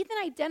faces, Ethan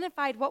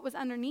identified what was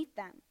underneath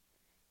them.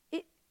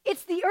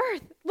 It's the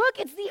earth. Look,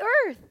 it's the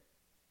earth.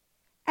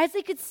 As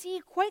they could see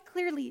quite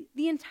clearly,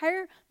 the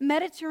entire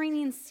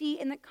Mediterranean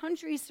Sea and the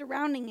countries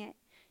surrounding it,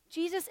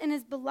 Jesus and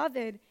his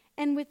beloved,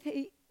 and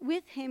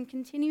with him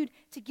continued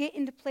to get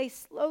into place,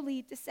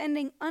 slowly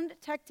descending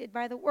undetected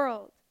by the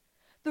world.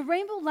 The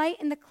rainbow light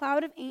and the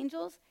cloud of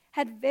angels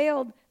had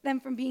veiled them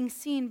from being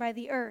seen by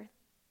the earth.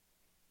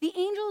 The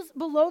angels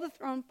below the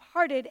throne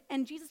parted,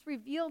 and Jesus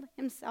revealed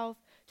himself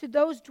to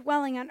those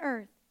dwelling on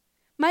earth.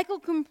 Michael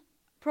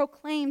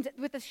proclaimed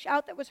with a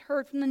shout that was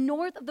heard from the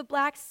north of the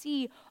Black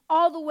Sea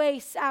all the way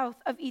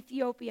south of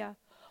Ethiopia,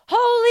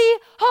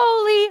 "Holy,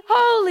 holy,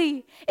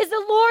 holy is the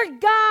Lord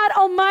God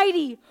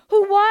Almighty,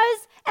 who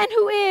was and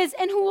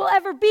who will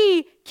ever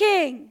be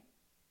King."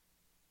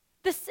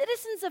 The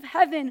citizens of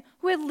heaven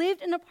who had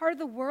lived in a part of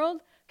the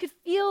world could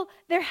feel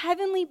their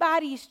heavenly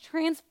bodies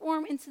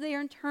transform into their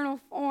eternal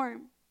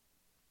form.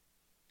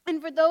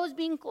 And for those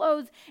being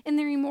clothed in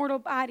their immortal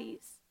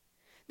bodies,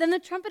 then the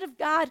trumpet of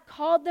God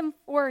called them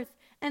forth,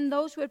 and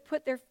those who had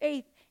put their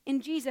faith in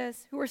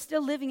Jesus, who were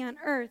still living on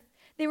earth,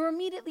 they were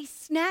immediately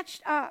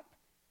snatched up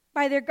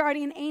by their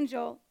guardian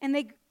angel, and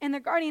their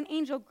guardian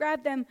angel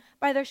grabbed them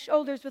by their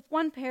shoulders with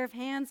one pair of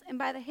hands and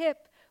by the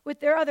hip with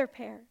their other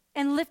pair,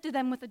 and lifted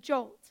them with a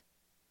jolt.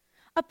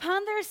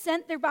 Upon their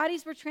ascent, their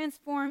bodies were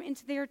transformed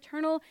into their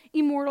eternal,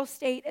 immortal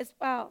state as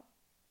well.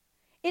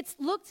 It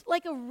looked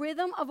like a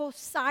rhythm of a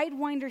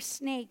sidewinder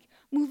snake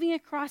moving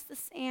across the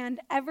sand,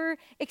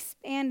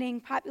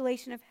 ever-expanding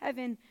population of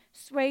heaven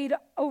swayed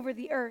over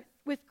the earth,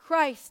 with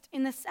Christ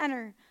in the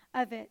center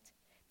of it.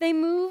 They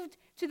moved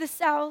to the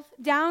south,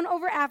 down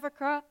over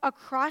Africa,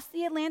 across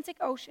the Atlantic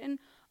Ocean,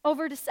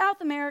 over to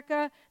South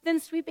America, then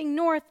sweeping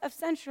north of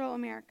Central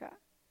America.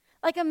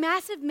 Like a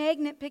massive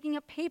magnet picking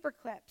up paper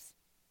clips.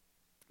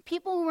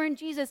 People who were in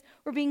Jesus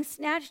were being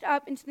snatched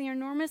up into the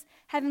enormous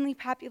heavenly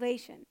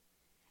population.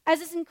 As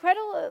this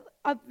incredible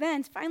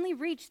event finally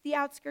reached the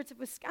outskirts of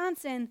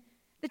Wisconsin,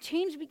 the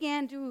change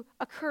began to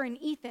occur in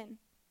Ethan.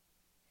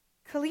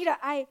 Kalita,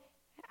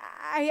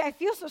 I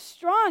feel so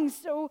strong,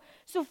 so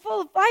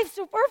full of life,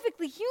 so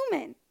perfectly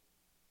human.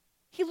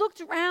 He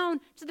looked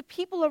around to the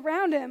people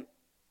around him.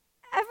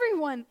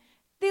 Everyone,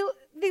 they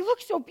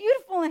look so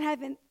beautiful in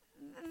heaven.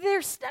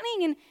 They're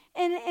stunning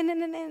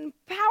and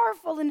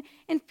powerful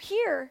and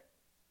pure.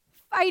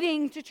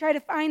 Fighting to try to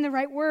find the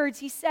right words,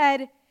 he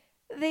said,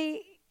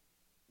 they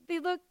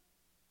look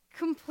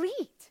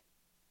complete.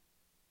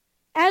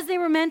 As they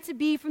were meant to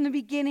be from the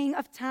beginning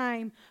of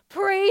time.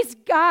 Praise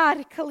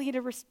God,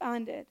 Kalita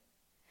responded.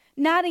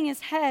 Nodding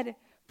his head,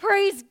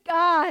 praise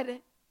God,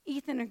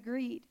 Ethan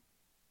agreed.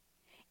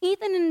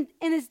 Ethan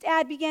and his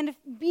dad began to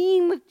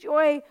beam with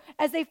joy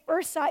as they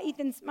first saw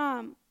Ethan's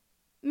mom,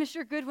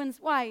 Mr. Goodwin's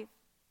wife,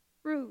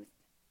 Ruth,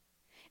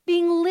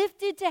 being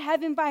lifted to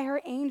heaven by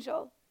her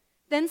angel.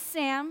 Then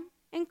Sam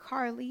and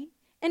Carly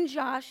and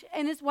Josh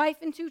and his wife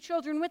and 2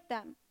 children with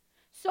them.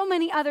 So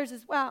many others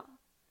as well.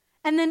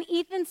 And then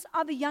Ethan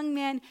saw the young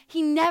man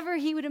he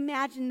would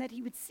imagine that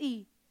he would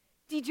see,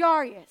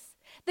 DeJarius,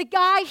 the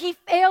guy he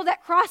failed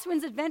at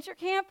Crosswinds Adventure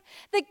Camp,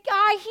 the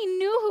guy he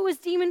knew who was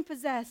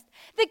demon-possessed,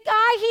 the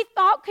guy he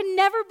thought could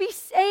never be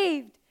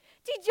saved,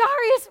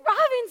 DeJarius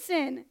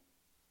Robinson.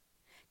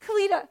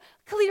 Kalita,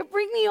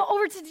 bring me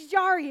over to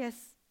DeJarius.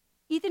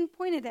 Ethan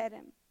pointed at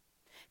him.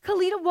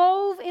 Kalita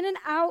wove in and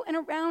out and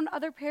around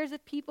other pairs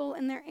of people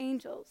and their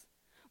angels.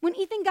 When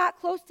Ethan got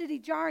close to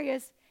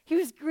DeJarius, he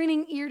was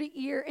grinning ear to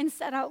ear and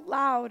said out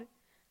loud,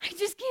 I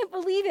just can't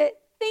believe it.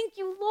 Thank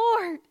you,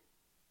 Lord.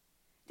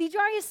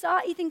 DeJarius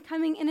saw Ethan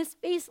coming and his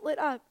face lit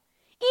up.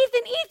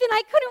 Ethan,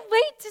 I couldn't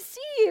wait to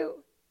see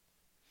you.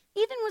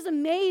 Ethan was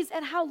amazed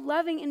at how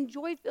loving and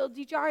joy-filled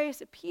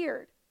DeJarius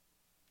appeared.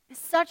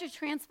 Such a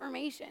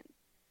transformation.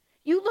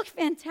 You look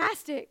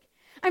fantastic.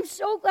 I'm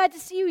so glad to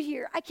see you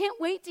here. I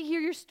can't wait to hear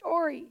your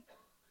story.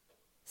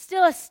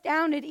 Still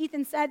astounded,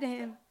 Ethan said to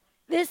him,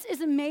 this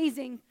is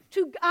amazing.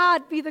 To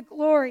God be the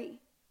glory.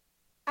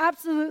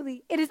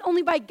 Absolutely. It is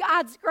only by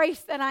God's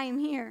grace that I am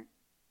here.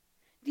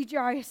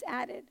 DeJarius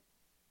added.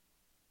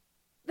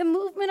 The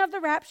movement of the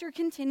rapture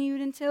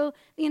continued until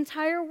the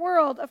entire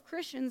world of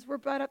Christians were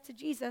brought up to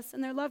Jesus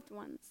and their loved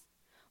ones.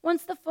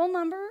 Once the full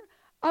number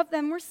of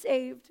them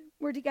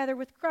were together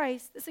with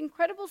Christ, this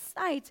incredible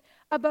sight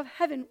above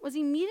heaven was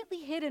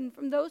immediately hidden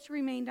from those who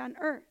remained on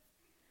earth.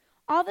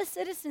 All the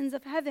citizens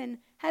of heaven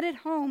headed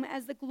home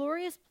as the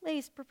glorious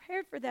place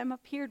prepared for them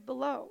appeared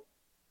below.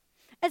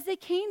 As they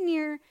came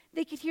near,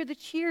 they could hear the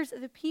cheers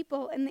of the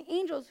people and the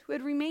angels who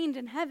had remained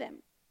in heaven.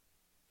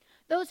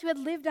 Those who had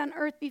lived on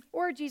earth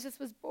before Jesus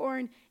was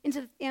born into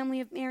the family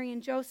of Mary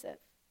and Joseph.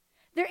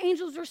 Their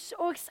angels were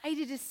so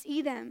excited to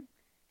see them,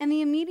 and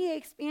the immediate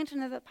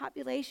expansion of the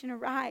population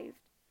arrived.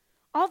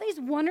 All these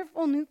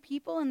wonderful new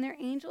people and their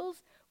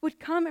angels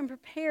would come and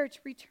prepare to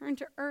return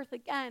to earth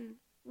again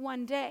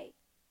one day.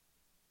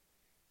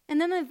 And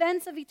then the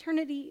events of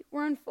eternity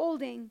were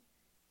unfolding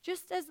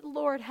just as the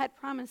Lord had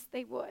promised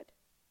they would.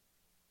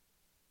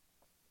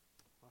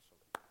 Awesome.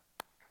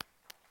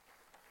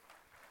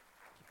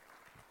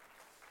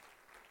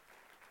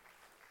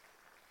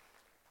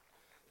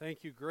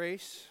 Thank you,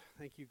 Grace.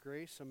 Thank you,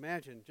 Grace.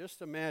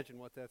 Just imagine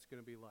what that's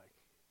going to be like.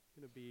 It's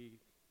going to be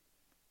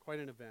quite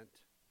an event.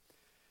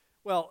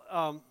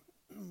 Well,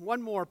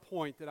 one more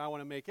point that I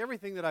want to make.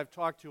 Everything that I've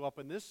talked to up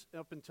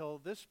until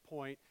this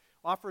point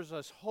offers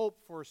us hope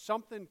for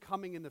something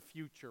coming in the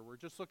future. We're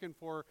just looking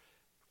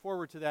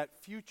forward to that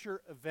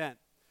future event.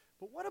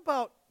 But what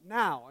about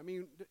now? I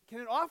mean, can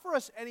it offer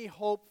us any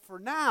hope for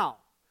now?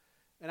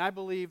 And I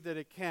believe that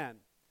it can.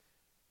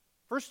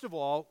 First of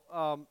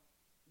all,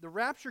 the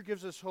rapture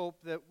gives us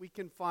hope that we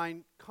can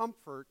find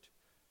comfort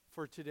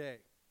for today.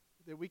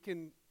 That we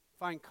can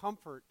find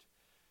comfort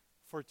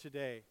for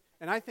today.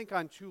 And I think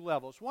on 2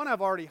 levels. One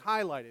I've already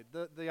highlighted,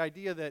 the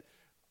idea that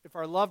if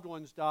our loved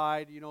ones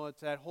died, it's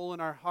that hole in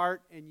our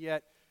heart, and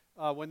yet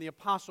when the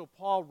Apostle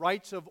Paul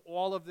writes of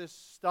all of this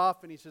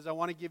stuff, and he says, I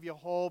want to give you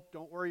hope,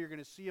 don't worry, you're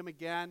going to see him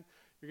again,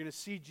 you're going to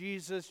see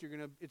Jesus,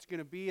 it's going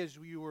to be as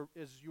you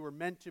were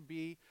meant to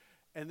be.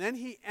 And then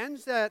he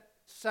ends that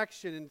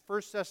section in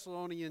 1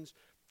 Thessalonians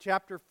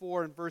chapter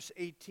 4 and verse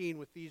 18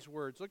 with these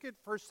words. Look at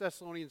 1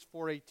 Thessalonians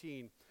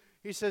 4:18.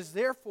 He says,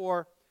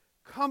 therefore,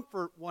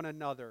 comfort one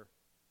another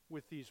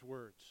with these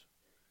words.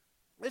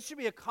 This should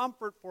be a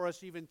comfort for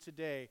us even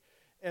today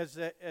as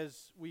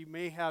we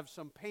may have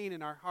some pain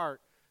in our heart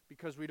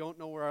because we don't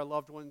know where our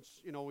loved ones,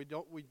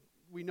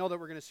 we know that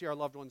we're going to see our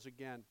loved ones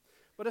again.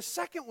 But a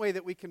second way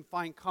that we can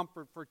find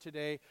comfort for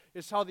today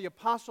is how the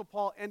Apostle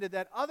Paul ended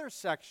that other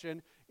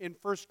section in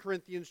 1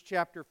 Corinthians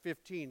chapter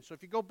 15. So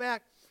if you go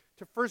back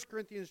to 1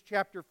 Corinthians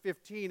chapter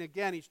 15,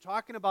 again, he's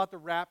talking about the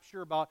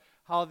rapture, about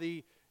how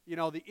the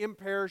the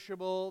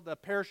imperishable, the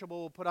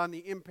perishable will put on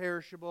the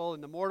imperishable,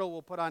 and the mortal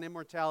will put on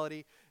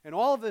immortality, and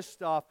all of this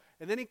stuff.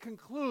 And then he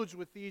concludes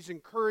with these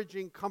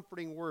encouraging,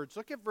 comforting words.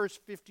 Look at verse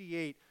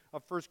 58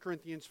 of 1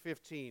 Corinthians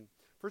 15.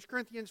 1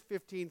 Corinthians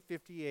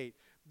 15:58.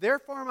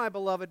 Therefore, my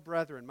beloved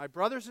brethren, my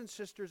brothers and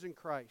sisters in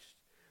Christ,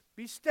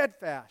 be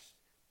steadfast,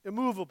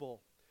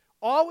 immovable,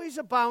 always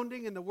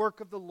abounding in the work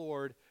of the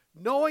Lord,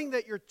 knowing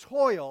that your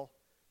toil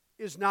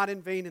is not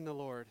in vain in the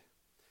Lord.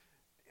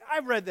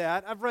 I've read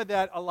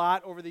that a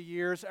lot over the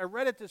years. I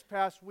read it this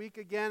past week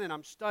again, and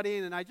I'm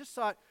studying, and I just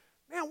thought,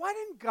 man, why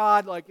didn't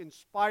God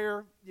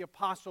inspire the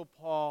Apostle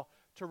Paul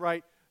to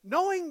write,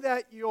 knowing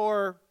that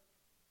your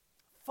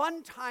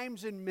fun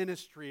times in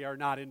ministry are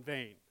not in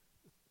vain?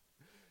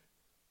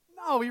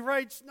 No, he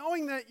writes,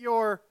 knowing that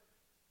your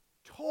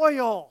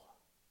toil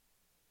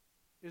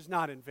is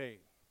not in vain.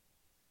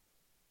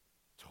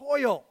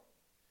 Toil.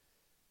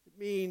 It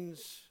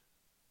means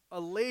a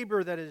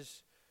labor that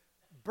is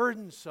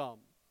burdensome.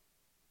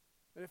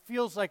 And it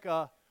feels like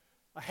a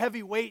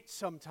heavy weight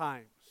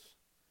sometimes.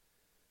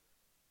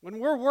 When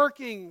we're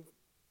working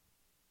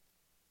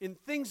in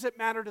things that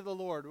matter to the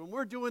Lord, when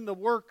we're doing the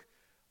work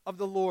of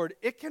the Lord,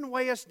 it can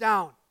weigh us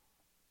down.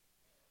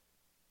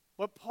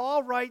 But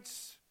Paul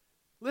writes,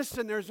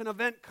 listen, there's an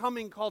event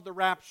coming called the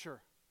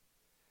Rapture.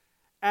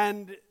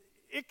 And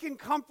it can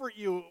comfort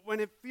you when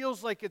it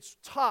feels like it's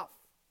tough.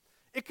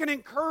 It can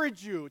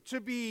encourage you to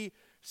be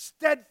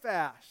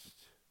steadfast,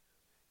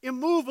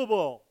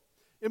 immovable.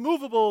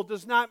 Immovable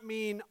does not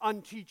mean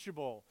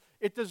unteachable.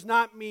 It does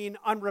not mean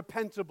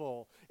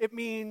unrepentable. It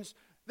means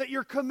that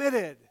you're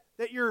committed,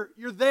 that you're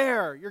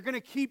there. You're going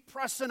to keep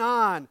pressing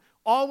on,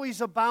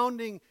 always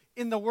abounding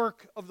in the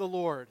work of the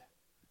Lord.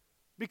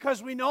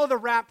 Because we know the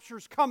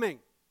rapture's coming.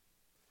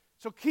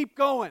 So keep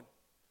going.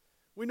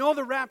 We know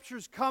the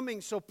rapture's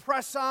coming, so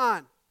press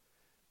on.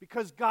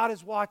 Because God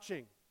is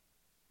watching.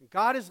 And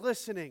God is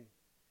listening.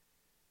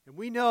 And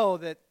we know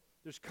that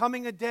there's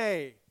coming a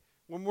day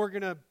when we're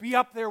going to be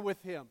up there with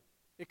Him.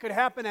 It could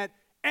happen at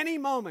any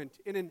moment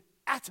in an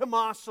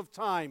atomos of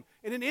time,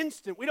 in an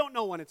instant. We don't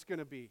know when it's going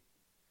to be.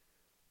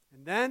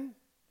 And then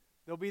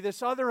there'll be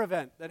this other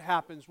event that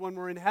happens when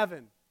we're in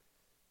heaven,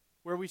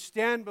 where we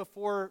stand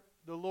before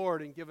the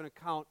Lord and give an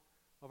account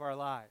of our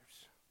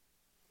lives.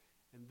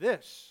 And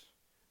this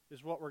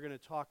is what we're going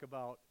to talk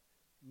about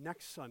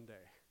next Sunday.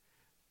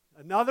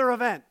 Another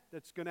event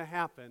that's going to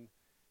happen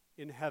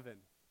in heaven.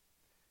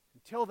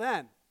 Until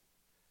then,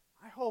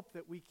 I hope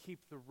that we keep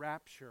the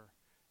rapture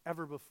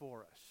ever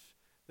before us.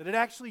 That it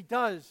actually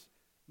does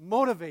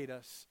motivate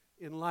us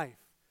in life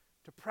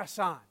to press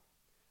on.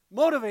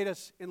 Motivate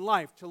us in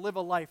life to live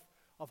a life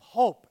of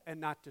hope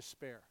and not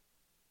despair.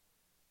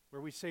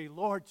 Where we say,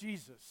 Lord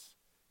Jesus,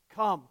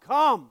 come,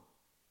 come,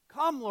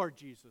 come, Lord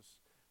Jesus,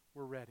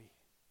 we're ready.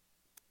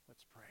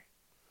 Let's pray.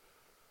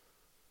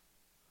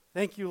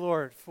 Thank you,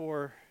 Lord,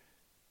 for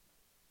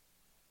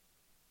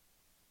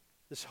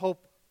this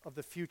hope of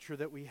the future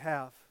that we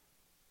have.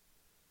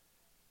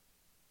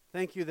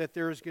 Thank you that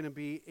there is going to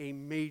be a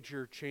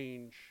major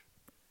change,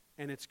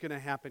 and it's going to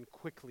happen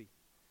quickly,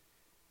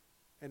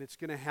 and it's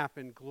going to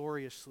happen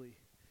gloriously,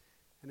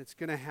 and it's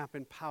going to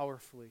happen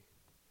powerfully.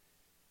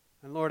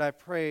 And Lord, I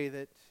pray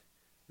that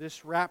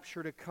this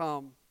rapture to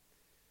come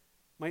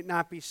might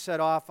not be set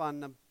off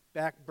on the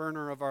back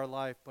burner of our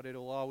life, but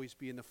it'll always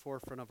be in the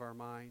forefront of our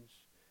minds.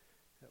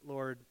 That,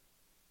 Lord,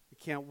 we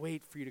can't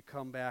wait for you to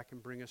come back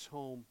and bring us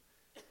home,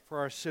 for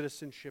our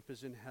citizenship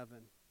is in heaven.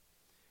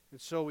 And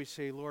so we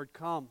say, Lord,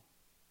 come.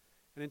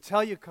 And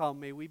until you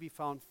come, may we be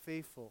found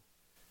faithful.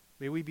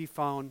 May we be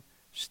found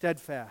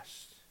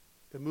steadfast,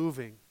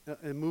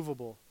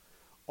 immovable,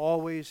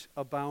 always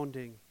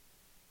abounding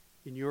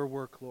in your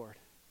work, Lord.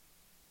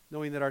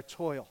 Knowing that our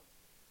toil,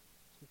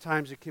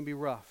 sometimes it can be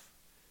rough,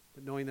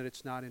 but knowing that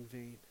it's not in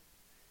vain.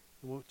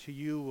 And to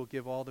you we'll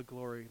give all the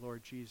glory,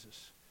 Lord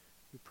Jesus.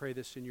 We pray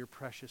this in your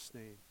precious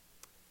name.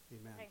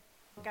 Amen. Okay,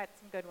 we've got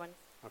some good ones.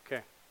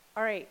 Okay.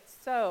 All right,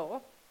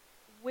 so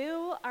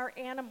will our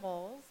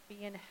animals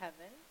be in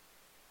heaven?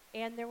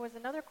 And there was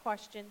another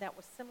question that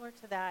was similar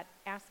to that,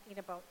 asking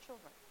about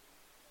children.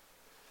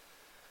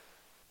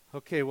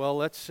 Okay, well,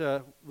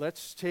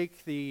 let's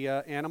take the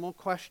animal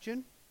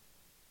question.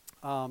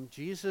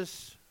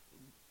 Jesus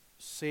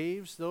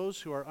saves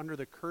those who are under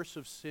the curse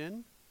of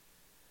sin,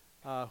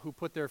 who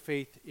put their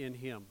faith in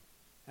Him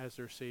as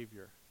their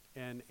Savior.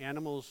 And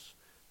animals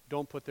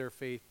don't put their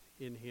faith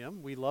in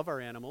Him. We love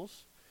our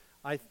animals.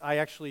 I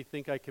actually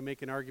think I can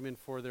make an argument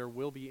for there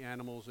will be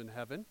animals in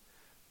heaven,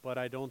 but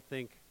I don't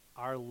think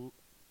our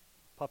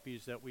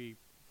puppies that we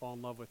fall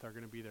in love with are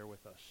going to be there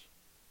with us.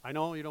 I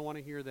know you don't want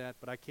to hear that,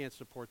 but I can't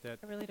support that.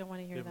 I really don't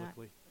want to hear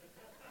biblically.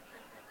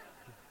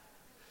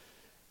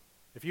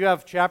 If you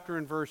have chapter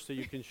and verse that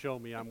you can show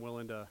me, I'm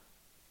willing to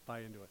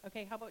buy into it.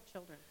 Okay, how about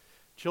children?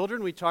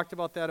 Children, we talked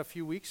about that a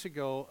few weeks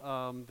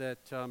ago,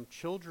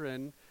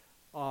 children,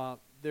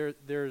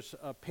 there's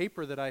a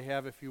paper that I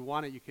have. If you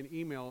want it, you can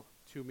email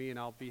to me, and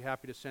I'll be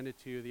happy to send it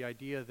to you. The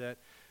idea that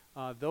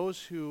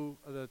those who,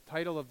 the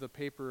title of the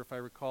paper, if I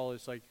recall,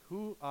 is like,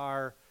 who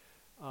are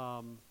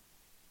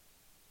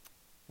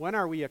when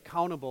are we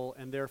accountable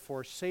and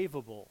therefore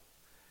savable?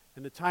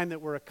 And the time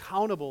that we're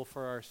accountable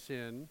for our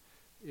sin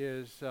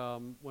is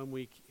when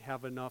we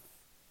have enough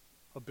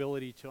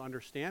ability to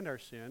understand our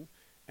sin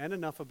and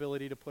enough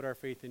ability to put our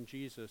faith in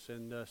Jesus.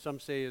 And some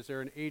say, is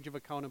there an age of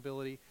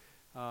accountability?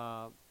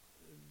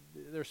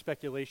 There's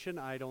speculation.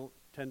 I don't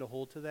tend to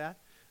hold to that.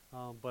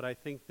 But I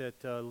think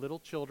that little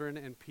children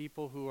and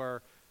people who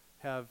are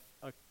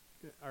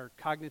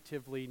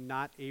cognitively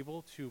not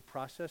able to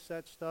process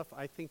that stuff,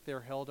 I think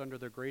they're held under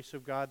the grace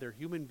of God. They're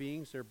human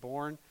beings. They're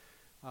born.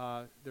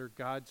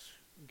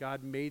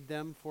 God made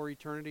them for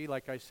eternity,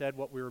 like I said,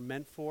 what we were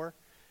meant for.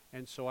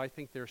 And so I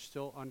think they're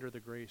still under the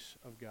grace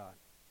of God.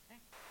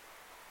 Okay.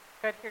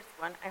 Good. Here's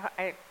one.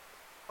 I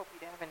hope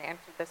you haven't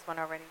answered this one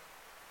already,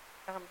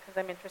 because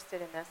I'm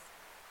interested in this.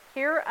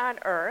 Here on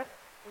earth,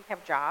 we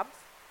have jobs,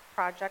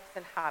 projects,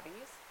 and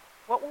hobbies.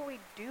 What will we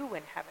do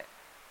in heaven?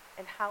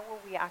 And how will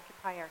we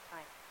occupy our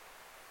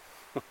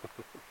time?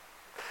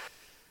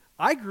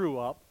 I grew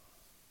up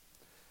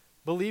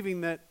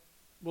believing that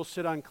we'll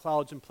sit on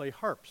clouds and play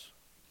harps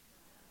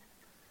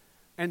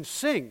and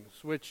sing,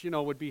 which,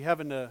 would be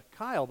heaven to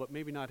Kyle, but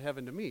maybe not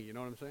heaven to me, you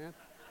know what I'm saying?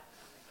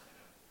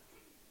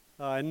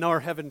 And nor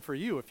heaven for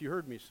you if you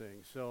heard me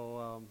sing.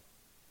 So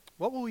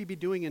what will we be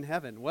doing in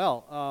heaven?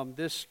 Well,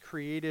 this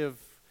creative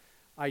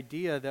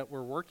idea that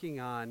we're working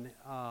on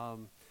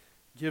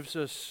gives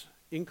us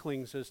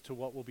inklings as to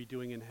what we'll be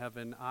doing in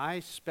heaven. I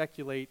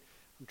speculate,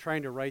 I'm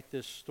trying to write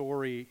this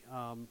story,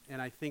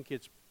 and I think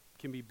it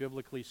can be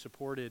biblically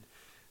supported,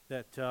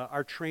 that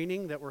our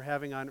training that we're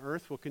having on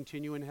earth will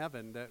continue in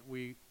heaven, that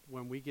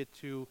when we get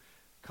to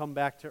come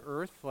back to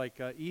earth, like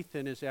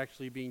Ethan is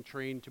actually being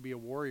trained to be a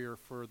warrior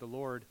for the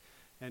Lord,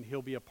 and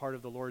he'll be a part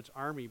of the Lord's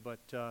army, but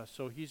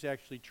so he's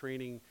actually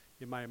training,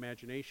 in my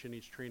imagination,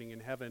 he's training in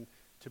heaven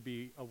to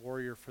be a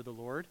warrior for the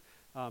Lord.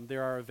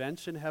 There are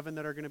events in heaven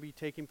that are going to be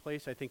taking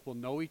place. I think we'll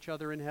know each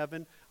other in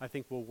heaven. I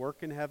think we'll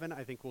work in heaven.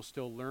 I think we'll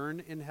still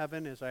learn in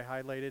heaven, as I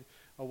highlighted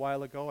a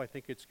while ago. I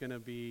think it's going to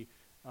be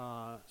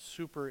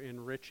super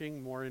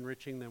enriching, more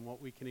enriching than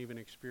what we can even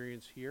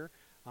experience here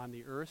on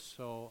the earth.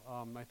 So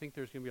I think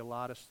there's going to be a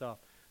lot of stuff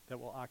that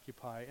will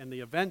occupy. And the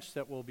events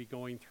that we'll be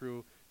going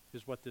through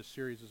is what this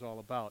series is all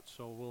about.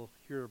 So we'll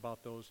hear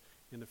about those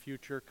in the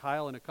future.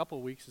 Kyle, in a couple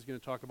of weeks, is going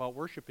to talk about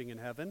worshiping in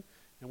heaven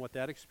and what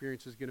that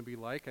experience is going to be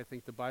like. I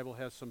think the Bible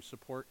has some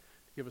support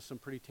to give us some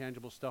pretty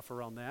tangible stuff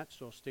around that.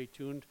 So stay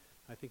tuned.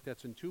 I think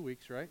that's in 2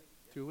 weeks, right?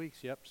 2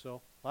 weeks, yep.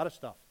 So a lot of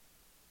stuff.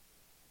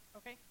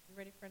 Okay, you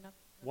ready for another?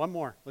 One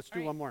more. Let's do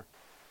right. one more.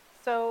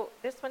 So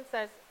this one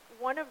says,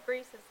 one of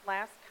Grace's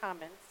last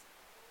comments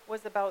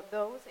was about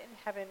those in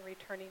heaven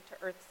returning to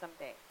earth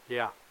someday.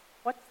 Yeah.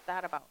 What's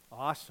that about?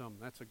 Awesome.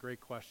 That's a great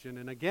question.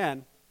 And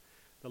again,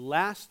 the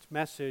last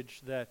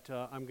message that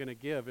I'm going to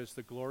give is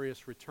the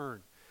glorious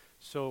return.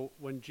 So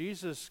when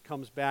Jesus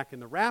comes back in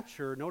the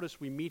rapture, notice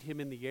we meet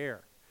him in the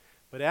air.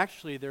 But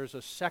actually there's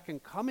a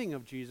second coming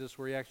of Jesus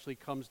where he actually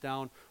comes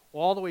down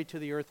all the way to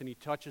the earth and he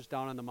touches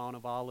down on the Mount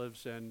of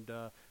Olives, and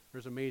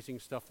there's amazing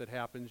stuff that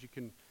happens. You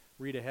can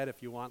read ahead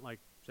if you want, like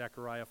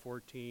Zechariah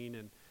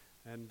 14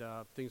 and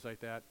things like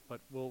that. But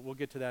we'll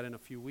get to that in a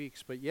few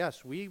weeks. But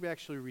yes, we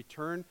actually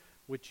return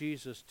with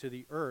Jesus to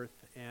the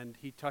earth, and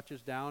he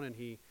touches down,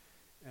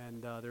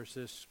 and there's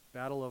this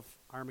battle of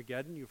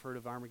Armageddon. You've heard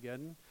of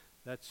Armageddon.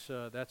 That's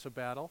a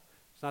battle.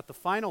 It's not the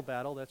final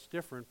battle. That's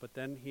different. But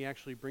then he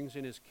actually brings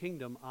in his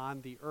kingdom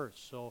on the earth.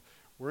 So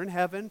we're in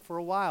heaven for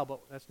a while, but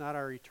that's not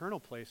our eternal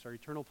place. Our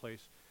eternal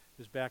place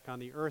is back on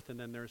the earth, and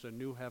then there's a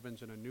new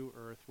heavens and a new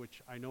earth,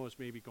 which I know is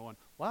maybe going,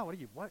 wow, what are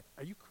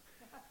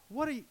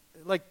you,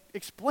 like,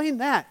 explain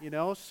that,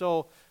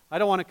 So I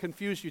don't want to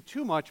confuse you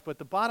too much, but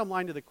the bottom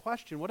line to the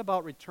question, what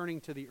about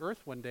returning to the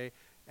earth one day?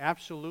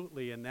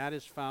 Absolutely, and that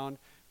is found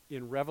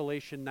in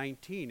Revelation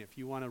 19. If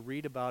you want to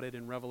read about it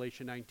in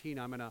Revelation 19,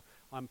 I'm going to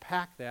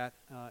unpack that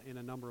in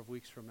a number of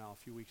weeks from now, a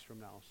few weeks from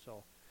now.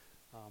 So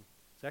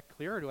is that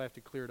clear, or do I have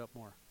to clear it up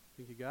more?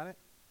 Think you got it?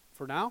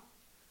 For now?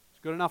 It's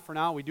good enough for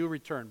now. We do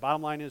return.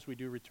 Bottom line is we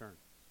do return.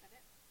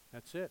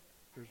 That's it.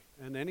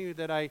 And any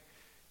that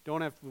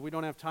we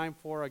don't have time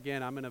for,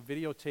 again, I'm going to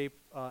videotape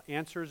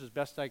answers as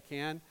best I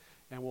can,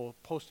 and we'll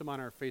post them on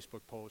our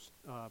Facebook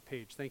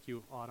page. Thank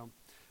you, Autumn.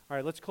 All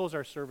right, let's close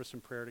our service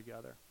in prayer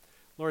together.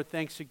 Lord,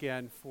 thanks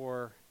again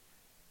for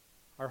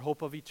our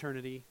hope of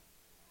eternity.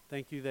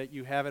 Thank you that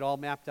you have it all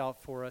mapped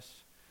out for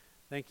us.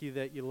 Thank you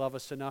that you love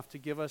us enough to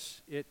give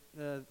us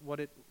what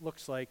it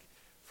looks like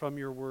from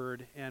your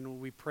word. And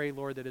we pray,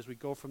 Lord, that as we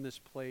go from this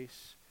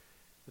place,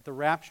 that the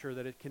rapture,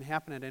 that it can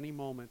happen at any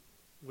moment,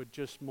 would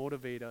just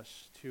motivate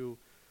us to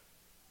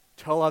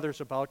tell others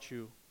about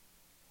you.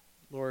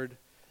 Lord,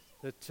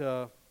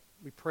 that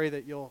we pray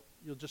that you'll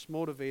just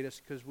motivate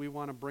us, because we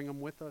want to bring them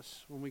with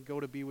us when we go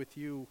to be with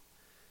you.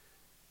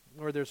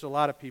 Lord, there's a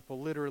lot of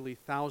people, literally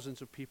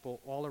thousands of people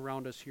all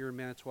around us here in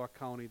Manitowoc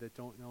County that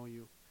don't know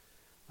you.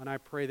 And I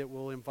pray that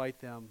we'll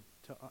invite them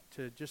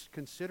to just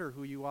consider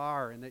who you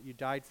are, and that you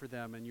died for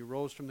them and you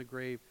rose from the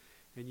grave,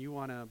 and you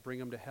want to bring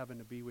them to heaven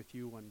to be with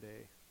you one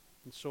day.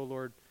 And so,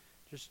 Lord,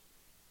 just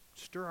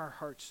stir our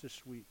hearts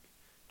this week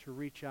to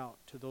reach out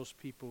to those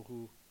people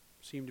who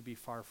seem to be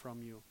far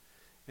from you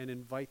and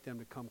invite them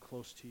to come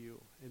close to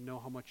you and know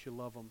how much you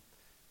love them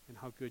and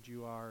how good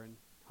you are and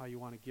how you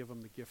want to give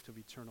them the gift of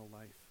eternal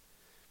life.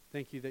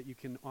 Thank you that you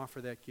can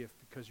offer that gift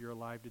because you're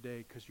alive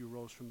today, because you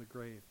rose from the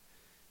grave.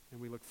 And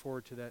we look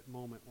forward to that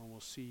moment when we'll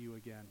see you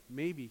again.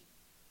 Maybe,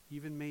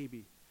 even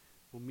maybe,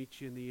 we'll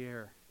meet you in the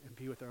air and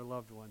be with our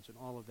loved ones and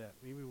all of that.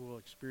 Maybe we'll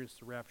experience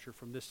the rapture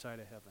from this side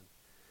of heaven.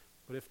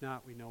 But if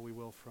not, we know we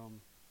will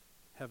from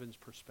heaven's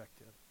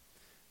perspective.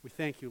 We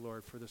thank you,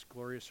 Lord, for this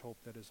glorious hope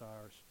that is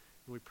ours.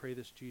 And we pray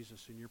this,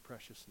 Jesus, in your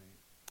precious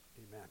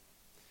name. Amen.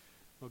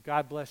 Well,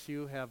 God bless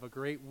you. Have a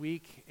great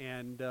week.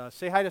 And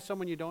say hi to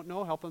someone you don't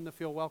know. Help them to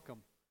feel welcome.